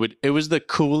like that. It was the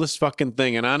coolest fucking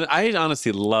thing, and I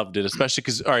honestly loved it, especially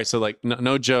because all right, so like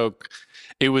no joke,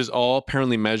 it was all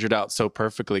apparently measured out so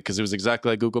perfectly because it was exactly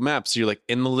like Google Maps. So you're like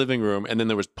in the living room, and then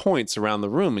there was points around the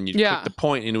room, and you Yeah. click the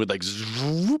point, and it would like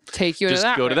zoop, take you just to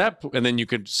that. go to room. that, and then you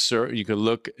could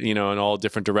look, in all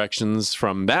different directions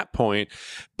from that point.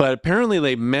 But apparently,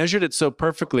 they measured it so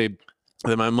perfectly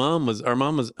that our mom was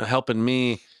helping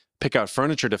me pick out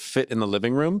furniture to fit in the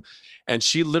living room, and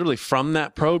she literally from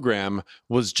that program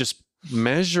was just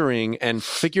measuring and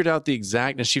figured out the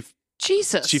exact. And she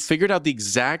figured out the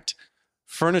exact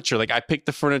furniture. Like I picked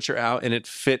the furniture out and it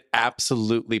fit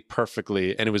absolutely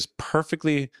perfectly, and it was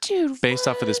perfectly based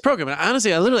off of this program. And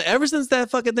honestly, I literally ever since that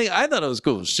fucking thing, I thought it was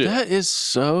cool as shit. That is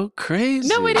so crazy.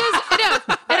 No, it is. It is.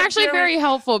 And actually very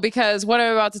helpful because what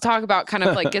I'm about to talk about kind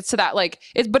of like gets to that. Like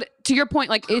but to your point,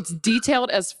 like it's detailed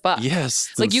as fuck. Yes,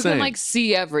 it's like you can insane. like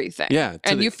see everything. Yeah,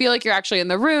 and you feel like you're actually in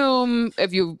the room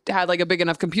if you had like a big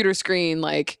enough computer screen.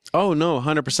 Like Oh no,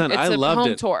 100%. I It's a loved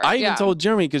home it. tour, I even yeah. told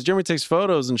Jeremy because Jeremy takes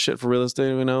photos and shit for real estate.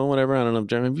 Whatever. I don't know,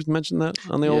 Jeremy. Have you mentioned that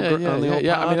on the old? Yeah, on the old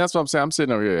I pod? mean, that's what I'm saying. I'm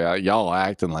sitting over here, y'all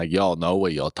acting like y'all know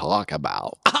what y'all talk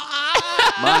about.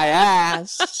 My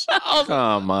ass.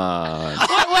 Come on.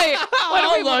 wait,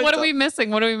 what are we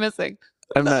missing? What are we missing?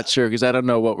 I'm not sure because I don't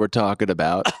know what we're talking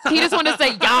about. He just wanted to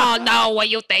say, y'all know what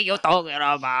you think you're talking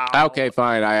about. Okay,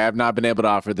 fine. I have not been able to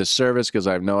offer this service because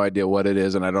I have no idea what it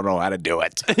is and I don't know how to do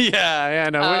it. yeah,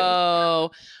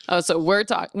 no. So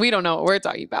we don't know what we're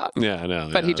talking about. Yeah, I know.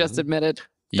 But he just admitted.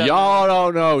 Y'all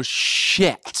don't know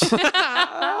shit.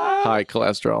 High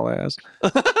cholesterol ass.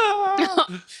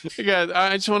 Guys,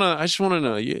 I just want to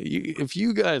know if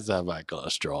you guys have high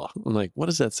cholesterol. I'm like, what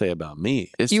does that say about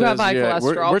me? It You have says, high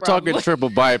We're cholesterol, talking probably. triple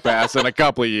bypass in a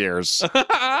couple of years.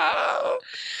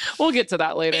 We'll get to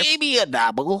that later. Maybe a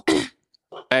double.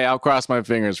 Hey, I'll cross my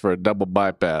fingers for a double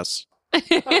bypass.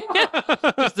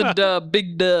 Just a dub,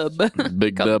 big dub.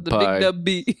 Big Call it dub the pie. Big dub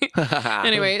B.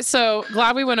 Anyway, so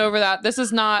glad we went over that. This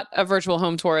is not a virtual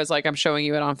home tour as like I'm showing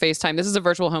you it on FaceTime. This is a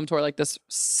virtual home tour, like this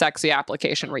sexy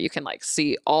application where you can like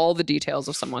see all the details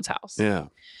of someone's house. Yeah.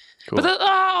 But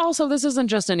also, this isn't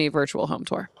just any virtual home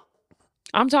tour.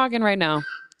 I'm talking right now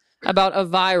about a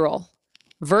viral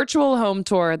virtual home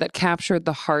tour that captured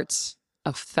the hearts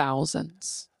of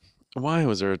thousands. Why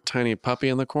was there a tiny puppy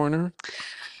in the corner?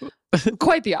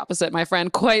 Quite the opposite, my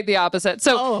friend. Quite the opposite.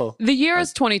 So the year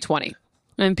is 2020.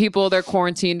 And people, they're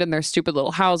quarantined in their stupid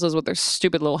little houses with their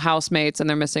stupid little housemates, and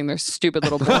they're missing their stupid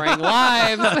little boring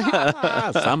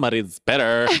lives. Somebody's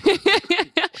better.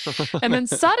 And then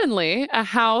suddenly, a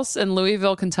house in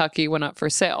Louisville, Kentucky went up for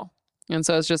sale. And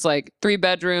so it's just like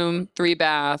 3-bedroom,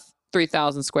 3-bath,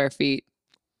 3,000 square feet.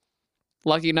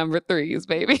 Lucky number 3s,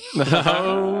 baby.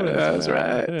 Oh, that's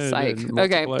right. Psych.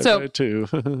 Okay, so two.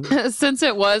 since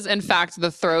it was, in fact,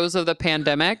 the throes of the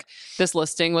pandemic, this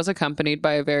listing was accompanied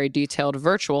by a very detailed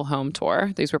virtual home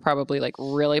tour. These were probably like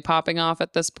really popping off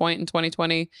at this point in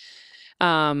 2020.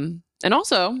 And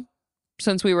also,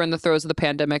 since we were in the throes of the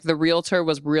pandemic, the realtor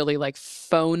was really like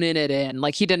phoning it in.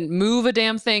 Like he didn't move a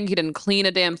damn thing. He didn't clean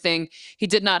a damn thing. He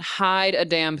did not hide a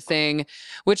damn thing,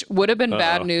 which would have been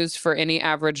bad news for any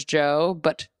average Joe.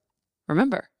 But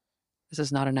remember, this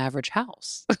is not an average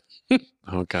house.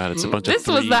 Oh God, it's a bunch of This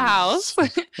was the house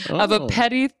of a Oh.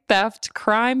 petty theft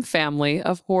crime family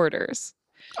of hoarders.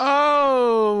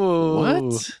 Oh,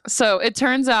 What? So it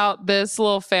turns out this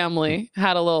little family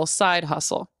had a little side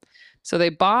hustle. So they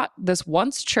bought this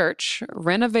once church,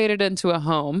 renovated into a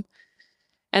home,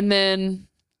 and then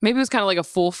maybe it was kind of like a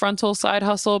full frontal side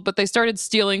hustle, but they started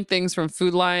stealing things from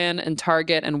Food Lion and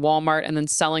Target and Walmart and then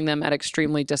selling them at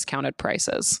extremely discounted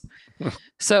prices.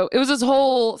 So it was this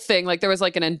whole thing. Like there was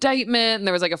like an indictment and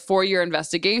there was like a 4-year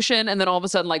investigation. And then all of a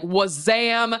sudden, like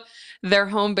wazam, their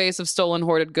home base of stolen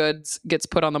hoarded goods gets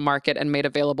put on the market and made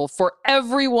available for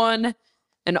everyone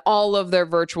and all of their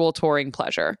virtual touring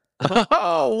pleasure.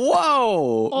 Oh,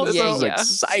 whoa. Oh, This yeah, is yeah.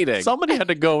 exciting. Somebody had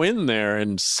to go in there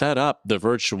and set up the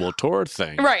virtual tour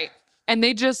thing. Right. And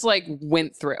they just like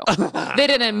went through. They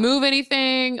didn't move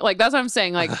anything. Like that's what I'm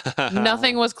saying. Like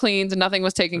nothing was cleaned, nothing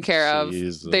was taken care of.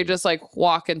 Jesus. They just like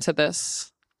walk into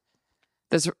this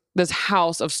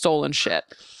house of stolen shit,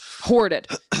 hoarded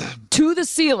to the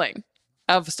ceiling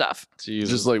of stuff. Jesus.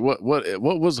 Just like what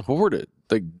was hoarded?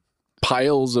 Like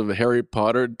piles of Harry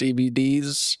Potter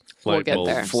DVDs, We'll get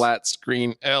there. flat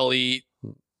screen LED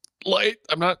light.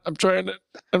 I'm not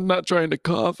trying to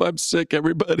cough. I'm sick,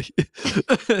 everybody.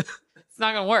 It's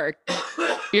not gonna work.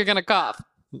 You're gonna cough.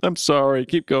 I'm sorry.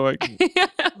 Keep going.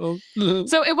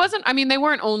 So it wasn't, I mean, they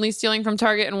weren't only stealing from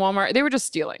Target and Walmart. They were just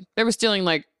stealing. They were stealing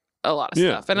like a lot of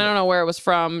stuff. And I don't know where it was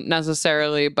from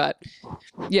necessarily, but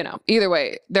you know, either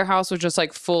way, their house was just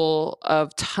like full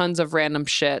of tons of random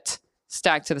shit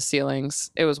stacked to the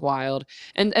ceilings. It was wild.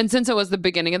 And since it was the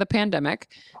beginning of the pandemic,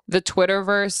 the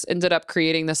Twitterverse ended up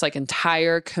creating this like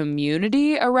entire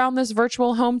community around this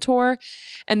virtual home tour.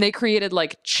 And they created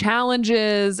like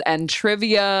challenges and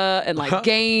trivia and like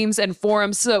games and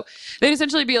forums. So they'd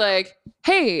essentially be like,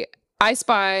 hey, I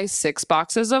spy 6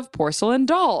 boxes of porcelain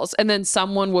dolls. And then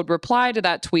someone would reply to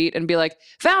that tweet and be like,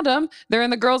 found them. They're in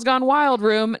the Girls Gone Wild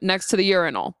room next to the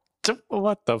urinal.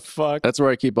 What the fuck? That's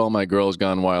where I keep all my Girls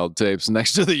Gone Wild tapes,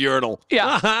 next to the urinal.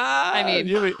 Yeah. I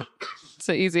mean, it's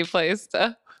an easy place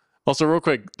to... Also, real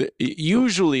quick,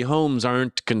 usually homes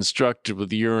aren't constructed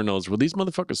with urinals. Were these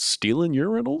motherfuckers stealing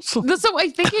urinals? So I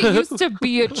think it used to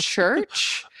be a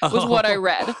church, was what I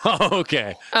read.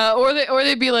 Okay. Or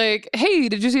they'd be like, hey,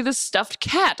 did you see this stuffed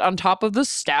cat on top of the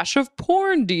stash of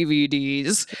porn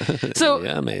DVDs? So,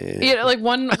 Yummy. you know, like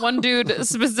one dude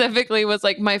specifically was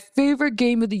like, my favorite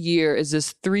game of the year is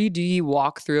this 3D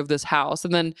walkthrough of this house.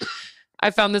 And then I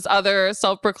found this other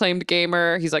self-proclaimed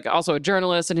gamer. He's like also a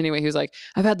journalist. And anyway, he was like,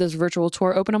 I've had this virtual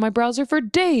tour open on my browser for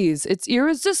days. It's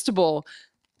irresistible.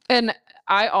 And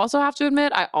I also have to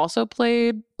admit, I also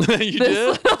played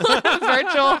this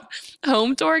virtual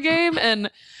home tour game.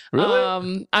 And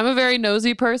Really? I'm a very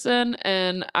nosy person.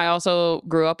 And I also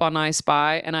grew up on I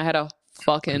Spy. And I had a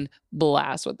fucking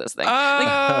blast with this thing.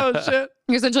 Oh, shit.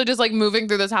 You're essentially just like moving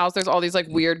through this house. There's all these like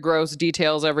weird, gross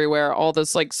details everywhere. All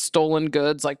this like stolen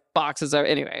goods, like boxes.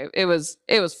 Anyway, it was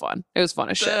fun. It was fun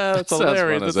as shit. That's Sounds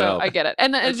hilarious. fun as So hell. I get it.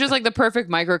 And it's just like the perfect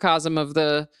microcosm of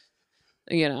the,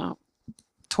 you know,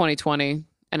 2020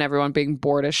 and everyone being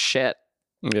bored as shit.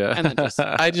 Yeah. And then just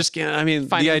I just can't. I mean,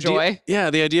 Finding the idea. joy. Yeah,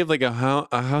 the idea of like a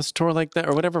house tour like that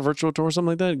or whatever, virtual tour or something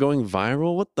like that, going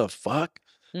viral. What the fuck?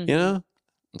 Mhm. You know?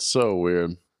 It's so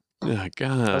weird. Oh, I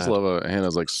God. just love how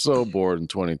Hannah's like so bored in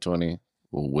 2020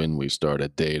 when we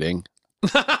started dating.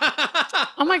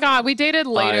 Oh my God, we dated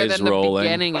later Eyes than the rolling.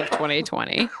 beginning of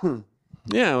 2020.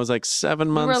 Yeah, it was like 7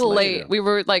 We months were later. late. We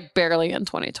were like barely in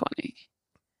 2020.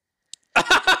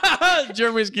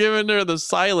 Jeremy's giving her the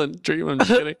silent treatment. I'm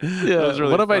just kidding. That Yeah. was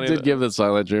really What if I funny did though. give the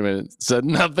silent treatment and said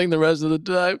nothing the rest of the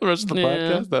time, the rest of the Yeah.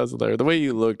 podcast? That was hilarious. The way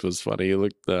you looked was funny. You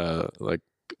looked like,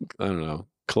 I don't know,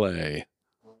 clay.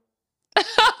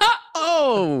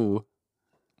 Oh!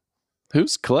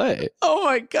 Who's Clay? Oh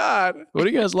my God. What are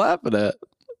you guys laughing at?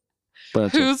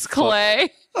 Bunch of Who's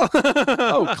Clay?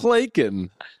 Oh, Claykin.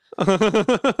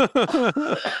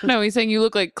 No, he's saying you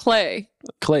look like clay,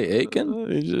 Clay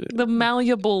Aiken? the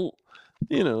malleable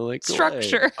You know, like clay.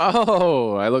 structure.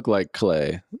 Oh, I look like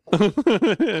Clay. I thought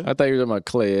you were talking about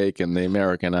Clay Aiken, the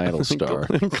American Idol star.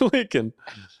 Clicking.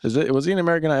 Was he an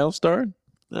American Idol star?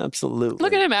 Absolutely.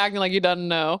 Look at him acting like he doesn't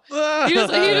know. He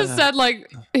just said like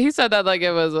he said that like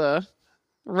it was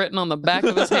written on the back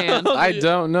of his hand. I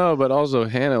don't know, but also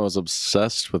Hannah was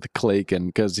obsessed with Claykin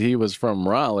because he was from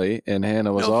Raleigh, and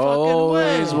Hannah was No fucking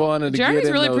always way. wanted to Jeremy's get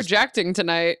in really those. projecting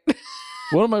tonight.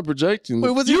 What am I projecting?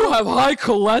 You have high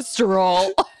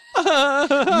cholesterol.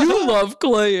 You love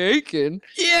Clay Aiken.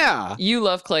 Yeah. You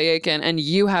love Clay Aiken, and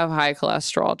you have high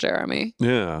cholesterol, Jeremy.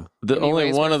 Yeah. The only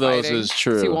Anyways, one we're of those fighting is 'cause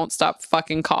true. You won't stop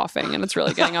fucking coughing, and it's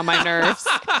really getting on my nerves.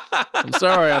 I'm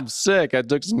sorry, I'm sick. I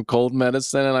took some cold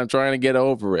medicine, and I'm trying to get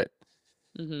over it.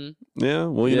 Mm-hmm. Yeah.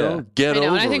 Well, you Yeah. know, get I know,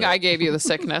 over and I think it. I gave you the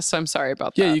sickness, so I'm sorry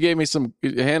about that. Yeah, you gave me some.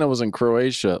 Hannah was in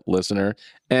Croatia, listener,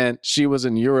 and she was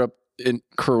in Europe, in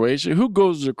Croatia. Who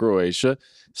goes to Croatia?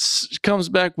 Comes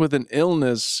back with an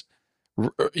illness,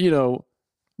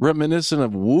 reminiscent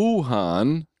of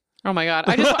Wuhan. Oh my God.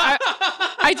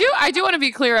 I do want to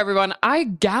be clear, everyone. I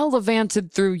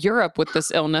gallivanted through Europe with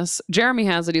this illness. Jeremy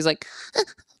has it. He's like,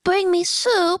 Bring me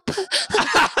soup.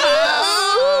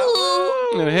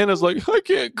 And Hannah's like, I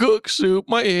can't cook soup.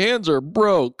 My hands are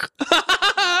broke.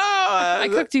 I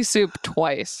cooked you soup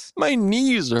twice. My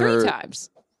knees 3 hurt times.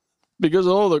 because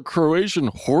of all the Croatian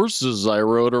horses I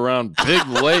rode around big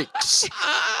lakes.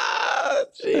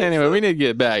 Anyway, we need to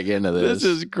get back into this. This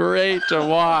is great to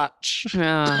watch.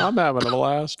 Yeah. I'm having a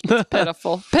blast.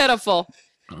 Pitiful. Pitiful.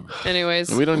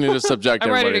 Anyways, We don't need to subject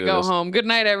I'm ready everybody to go this. home. Good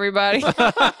night, everybody.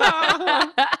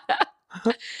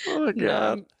 Oh,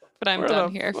 God. But I'm Where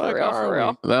done the here. fuck For real, are for we?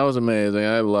 real. That was amazing.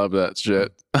 I love that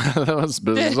shit. That was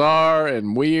bizarre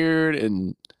and weird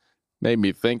and made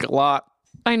me think a lot.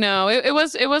 I know. It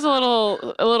was a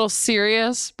little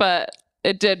serious, but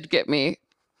it did get me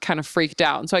kind of freaked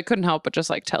out. And so I couldn't help but just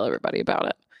like tell everybody about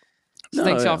it. So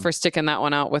thanks y'all for sticking that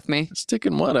one out with me.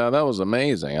 Sticking what out? That was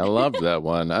amazing. I loved that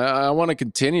one. I want to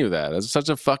continue that. It's such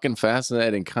a fucking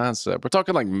fascinating concept. We're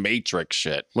talking like Matrix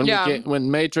shit. When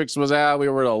Matrix was out, we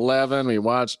were 11. We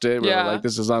watched it. We were like,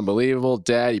 this is unbelievable.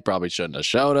 Dad, you probably shouldn't have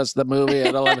showed us the movie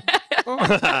at 11.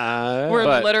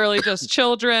 We're literally just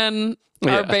children.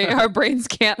 Our brains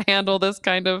can't handle this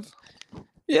kind of.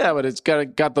 Yeah, but it's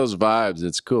got those vibes.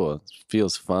 It's cool. It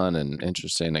feels fun and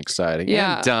interesting and exciting.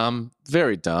 Yeah. And dumb.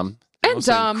 Very dumb. And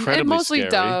dumb. And mostly scary.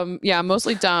 Dumb. Yeah,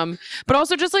 mostly dumb. But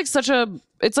also just like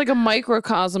it's like a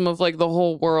microcosm of like the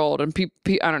whole world. And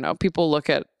I don't know, people look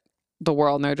at the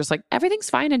world and they're just like, everything's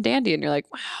fine and dandy. And you're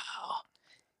like, wow.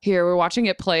 Here, we're watching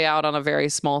it play out on a very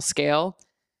small scale.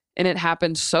 And it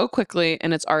happened so quickly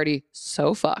and it's already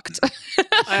so fucked.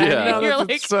 You're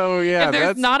like, if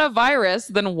there's not a virus,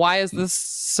 then why is this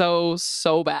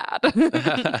so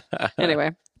bad?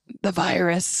 Anyway. The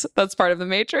virus. That's part of the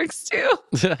Matrix too.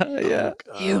 Yeah.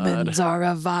 Oh, humans are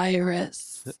a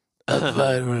virus. A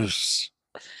virus.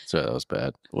 Sorry, that was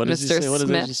bad. What did you say? What did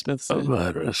Mr. Smith say? A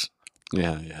virus.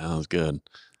 Yeah, that was good.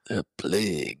 A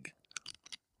plague.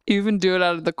 You even do it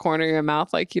out of the corner of your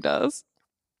mouth like he does.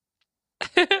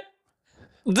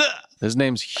 His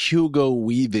name's Hugo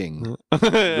Weaving.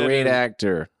 Great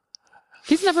actor.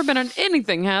 He's never been in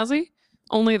anything, has he?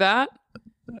 Only that?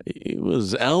 He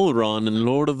was Elrond in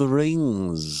Lord of the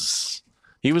Rings.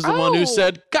 He was the one who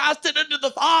said, cast it into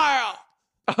the fire!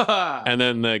 And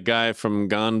then the guy from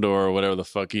Gondor or whatever the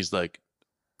fuck, he's like,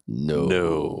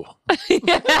 no.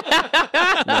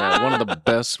 Yeah, one of the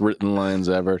best written lines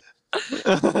ever.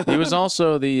 He was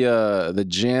also the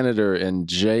janitor in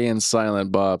Jay and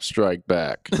Silent Bob Strike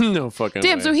Back. No fucking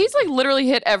Damn, way. so he's like literally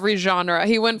hit every genre.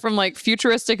 He went from like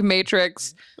futuristic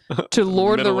Matrix to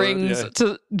Lord of the Rings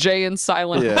to Jay and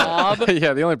Silent Bob.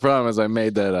 Yeah, the only problem is I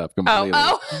made that up completely.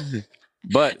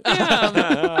 But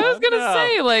I was gonna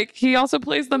say, like, he also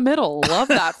plays the middle. Love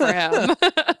that for him.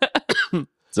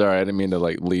 Sorry, I didn't mean to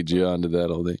like lead you on to that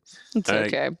oldie. It's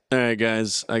okay. All right,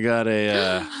 guys. I got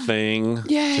a thing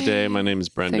today. My name is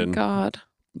Brendan. Thank God.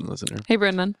 Listener. Hey,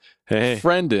 Brendan. Hey.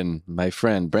 Brendan, my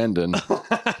friend, Brendan.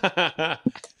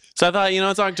 So I thought,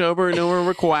 it's October. We're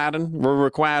recording. We're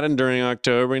recording during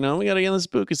October. We got to get in the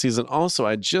spooky season. Also,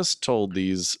 I just told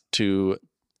these two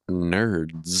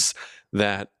nerds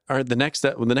that the next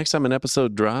time an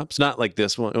episode drops, not like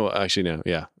this one. Oh, actually, no.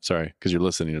 Yeah, sorry, because you're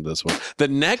listening to this one. The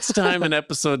next time an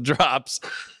episode drops,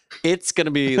 it's going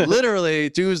to be literally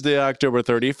Tuesday, October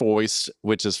 31st,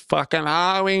 which is fucking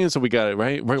Halloween. So we got it,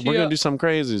 right? We're going to do something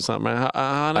crazy, something.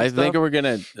 I think we're going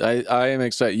to, I am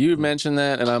excited. You mentioned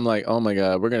that, and I'm like, oh my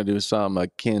God, we're going to do something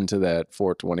akin to that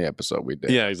 420 episode we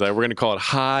did. Yeah, exactly. We're going to call it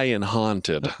High and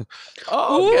Haunted.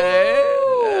 Okay.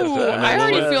 I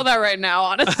already feel that right now,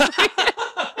 honestly.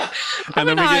 I've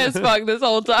been high as fuck this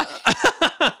whole time.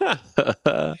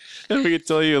 And we could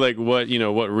tell you like what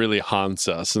really haunts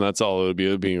us, and that's all it would be.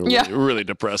 It would be a really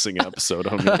depressing episode.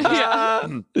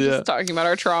 Just talking about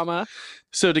our trauma.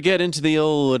 So to get into the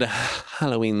old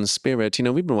Halloween spirit,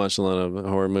 we've been watching a lot of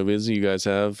horror movies. You guys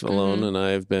have alone, and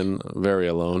I've been very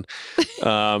alone.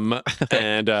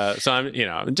 And so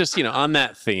I'm, just on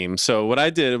that theme. So what I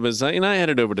did was, I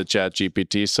headed over to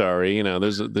ChatGPT. Sorry,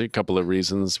 there's a couple of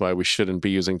reasons why we shouldn't be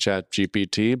using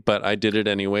ChatGPT, but I did it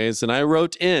anyways. And I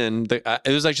wrote in it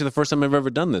was actually the first time I've ever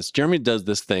done this. Jeremy does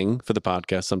this thing for the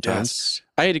podcast sometimes. Yes.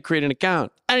 I had to create an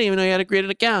account. I didn't even know you had to create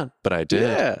an account, but I did.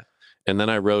 Yeah. And then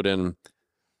I wrote in,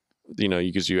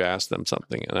 because you asked them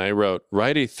something. And I wrote,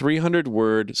 write a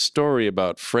 300-word story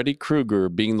about Freddy Krueger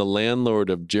being the landlord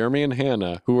of Jeremy and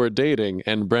Hannah, who are dating,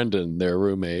 and Brendan, their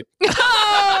roommate.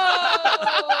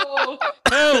 Oh!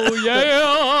 Hell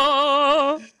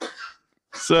yeah!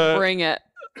 So bring it.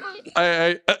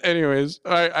 Anyways,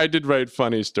 I did write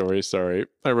funny story. Sorry.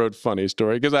 I wrote funny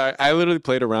story because I literally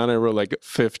played around. I wrote like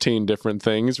 15 different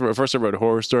things. First I wrote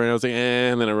horror story, and I was like,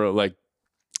 and then I wrote like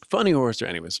funny horror story.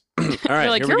 Anyways, all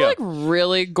right. You're like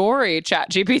really gory,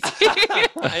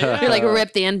 ChatGPT. You're like,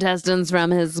 rip the intestines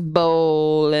from his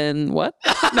bowl and what?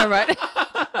 Never mind.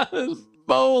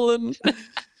 Bowling.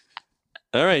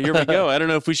 All right, here we go. I don't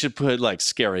know if we should put like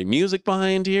scary music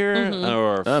behind here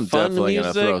or I'm fun definitely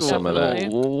music. gonna throw some of that.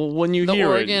 When you the hear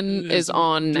organ is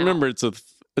on now. Remember, it's a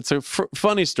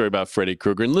funny story about Freddy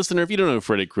Krueger. And listener, if you don't know who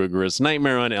Freddy Krueger is,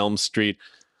 Nightmare on Elm Street.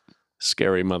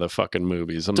 Scary motherfucking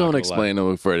movies. Don't explain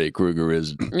who Freddy Krueger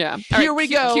is. Yeah. Here we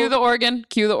go. Cue the organ.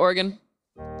 Cue the organ.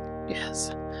 Yes.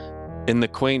 In the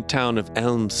quaint town of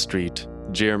Elm Street,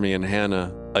 Jeremy and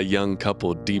Hannah, a young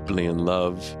couple deeply in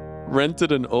love,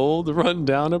 rented an old,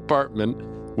 run-down apartment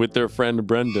with their friend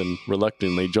Brendan,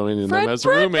 reluctantly joining them as a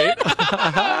roommate.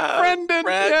 Brendan.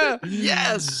 Yeah.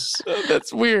 Yes.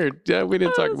 That's weird. Yeah, we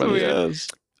didn't talk about Yes.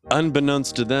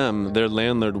 Unbeknownst to them, their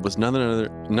landlord was none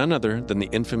other than the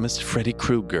infamous Freddy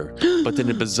Krueger. But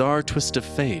in a bizarre twist of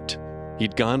fate,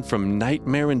 he'd gone from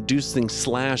nightmare-inducing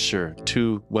slasher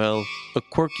to, well, a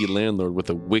quirky landlord with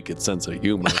a wicked sense of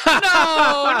humor.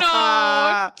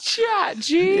 No, chat,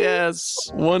 G. Yes.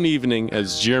 One evening,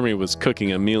 as Jeremy was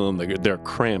cooking a meal in their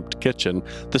cramped kitchen,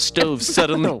 the stove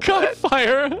suddenly caught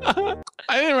fire.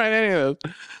 I didn't write any of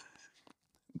those.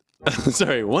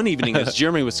 Sorry, one evening as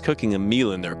Jeremy was cooking a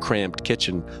meal in their cramped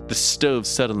kitchen, the stove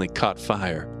suddenly caught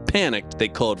fire. Panicked, they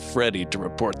called Freddy to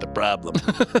report the problem.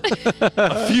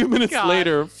 A few minutes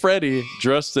later, Freddy,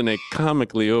 dressed in a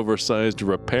comically oversized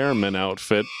repairman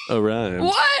outfit, arrived.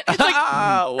 What? It's like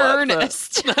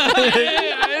Ernest.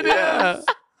 Yeah.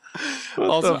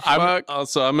 Also,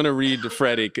 I'm gonna read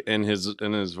Freddy in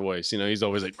his voice. You know, he's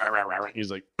always like, rah, rah, rah.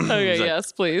 He's like, Okay, he's like,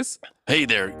 yes, please. hey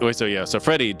there. So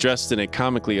Freddy, dressed in a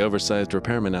comically oversized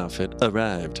repairman outfit,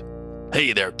 arrived.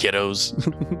 Hey there, kiddos.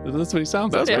 That's what he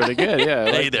sounds like. That's Pretty good,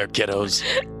 yeah. Hey there, kiddos.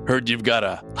 Heard you've got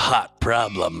a hot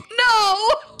problem. No!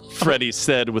 Freddy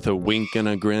said with a wink and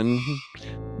a grin.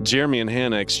 Jeremy and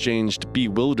Hannah exchanged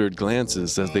bewildered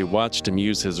glances as they watched him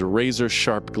use his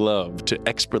razor-sharp glove to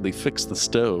expertly fix the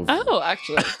stove. Oh,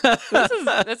 actually,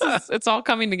 this is it's all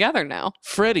coming together now.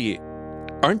 Freddy,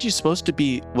 aren't you supposed to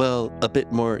be, well, a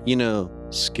bit more,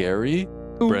 scary?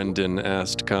 Ooh. Brendan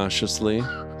asked cautiously.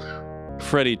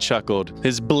 Freddy chuckled,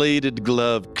 his bladed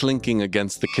glove clinking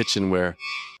against the kitchenware.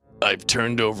 I've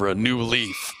turned over a new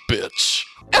leaf, bitch.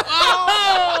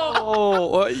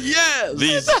 Oh, yes.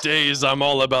 These days, I'm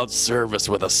all about service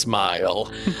with a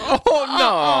smile.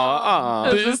 Oh,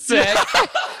 no. This is sick.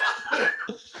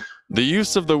 The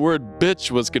use of the word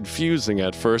bitch was confusing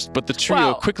at first, but the trio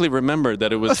Wow. quickly remembered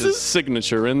that it was his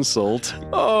signature insult.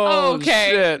 Oh,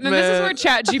 Okay, shit, then man. this is where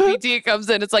ChatGPT comes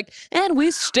in. It's like, and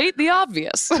we state the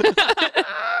obvious.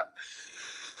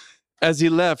 As he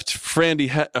left, Frandy.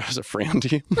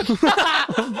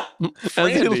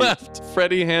 As he left,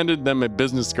 Freddy handed them a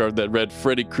business card that read,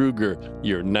 Freddy Krueger,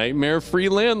 your nightmare-free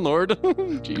landlord.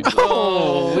 Jesus.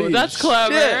 Oh, that's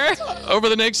clever. Over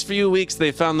the next few weeks,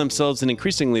 they found themselves in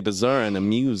increasingly bizarre and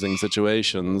amusing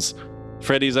situations.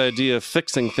 Freddy's idea of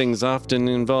fixing things often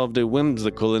involved a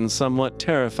whimsical and somewhat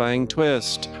terrifying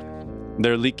twist.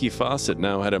 Their leaky faucet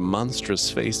now had a monstrous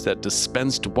face that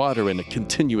dispensed water in a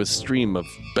continuous stream of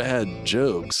bad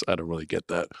jokes. I don't really get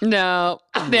that. No.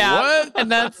 Yeah. What?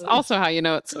 And that's also how you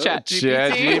know it's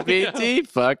ChatGPT. ChatGPT,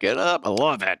 fuck it up. I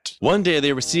love it. One day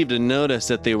they received a notice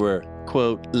that they were,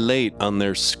 quote, late on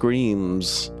their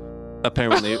screams.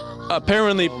 Apparently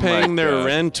paying their God.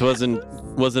 rent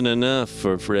wasn't enough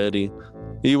for Freddy.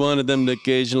 He wanted them to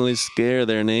occasionally scare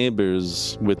their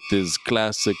neighbors with his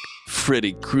classic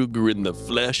Freddy Krueger in the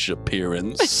flesh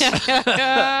appearance.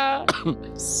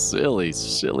 Silly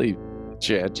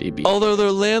ChatGPT. Although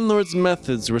their landlord's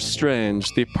methods were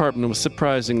strange, the apartment was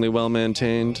surprisingly well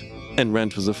maintained, and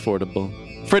rent was affordable.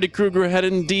 Freddy Krueger had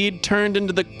indeed turned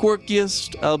into the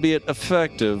quirkiest, albeit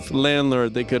effective,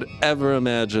 landlord they could ever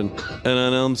imagine. And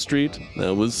on Elm Street,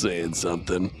 that was saying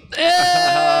something.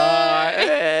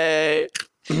 Hey.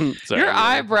 Sorry. Your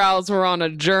eyebrows were on a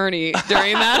journey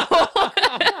during that whole.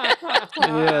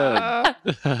 Yeah.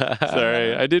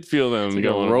 Sorry, I did feel them It's like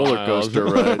going a roller wild. coaster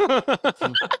ride.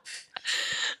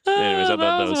 Anyways, I thought that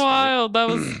that was was wild. That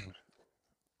was.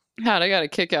 God, I got a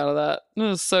kick out of that. It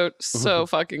was so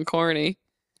fucking corny.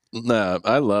 Nah,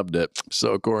 I loved it.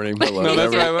 So corny. I loved, No,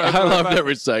 that's every, right. I loved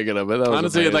every second of it. That was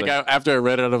Honestly, amazing. after I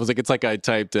read it, I was like, it's like I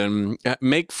typed in,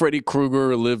 make Freddy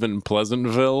Krueger live in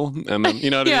Pleasantville. And then, you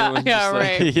know what I mean? Yeah, Just like,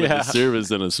 right. With Yeah. a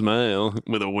service and a smile,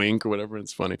 with a wink or whatever.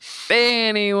 It's funny.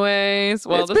 Anyways,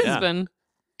 well, It's this been- has been.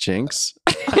 Jinx.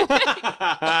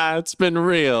 It's been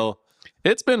real.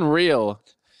 It's been real.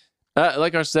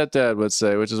 Like our stepdad would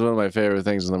say, which is one of my favorite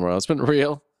things in the world. It's been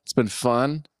real. It's been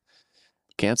fun.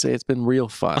 Can't say it's been real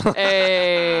fun.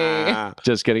 Hey.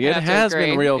 Just kidding. It That's has been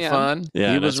great. real Yeah. fun.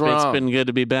 Yeah, he was it's wrong. been good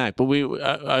to be back. But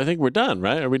I think we're done,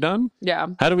 right? Are we done? Yeah.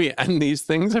 How do we end these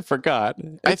things? I forgot.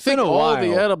 I It's been think a all while.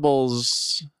 the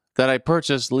edibles that I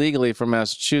purchased legally from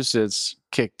Massachusetts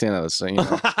kicked in at the same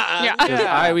time.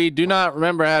 Yeah. We do not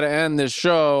remember how to end this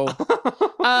show.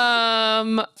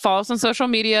 Follow us on social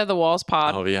media, The Walls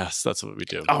Pod. Oh, yes. That's what we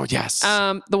do. Oh, yes.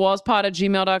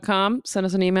 thewallspod@gmail.com. Send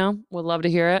us an email. We'd love to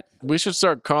hear it. We should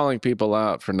start calling people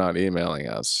out for not emailing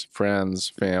us. Friends,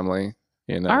 family.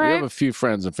 You know, All we right. have a few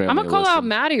friends and family. I'm gonna call out listen.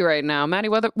 Maddie right now. Maddie,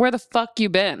 where the fuck you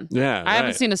been? Yeah. I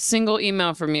haven't seen a single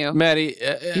email from you. Maddie.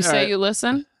 You say you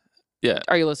listen? Yeah.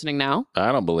 Are you listening now?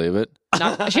 I don't believe it.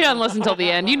 She doesn't listen till the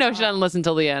end. You know she doesn't listen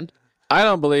till the end. I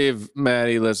don't believe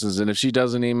Maddie listens, and if she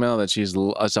does an email, that she's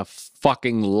a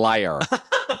fucking liar.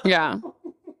 Yeah.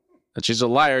 And she's a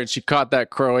liar, and she caught that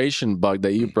Croatian bug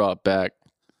that you brought back,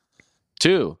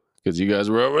 too, because you guys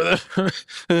were over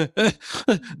there.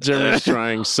 Jeremy's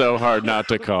trying so hard not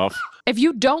to cough. If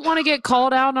you don't want to get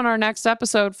called out on our next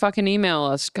episode, fucking email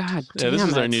us. God damn Yeah, this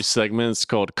is it. our new segment. It's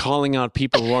called Calling Out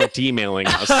People Who Aren't Emailing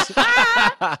Us.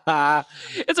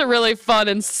 It's a really fun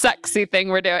and sexy thing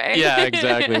we're doing. Yeah,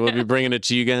 exactly. We'll be bringing it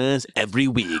to you guys every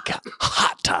week.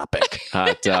 Hot topic.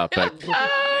 Hot topic.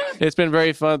 It's been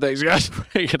very fun. Thanks, guys, for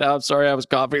bringing it out. Sorry I was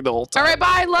coughing the whole time. All right,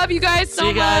 bye. Love you guys so See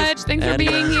you guys. much. Thanks for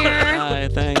being here. Bye.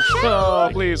 Thanks. Oh,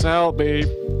 please help me.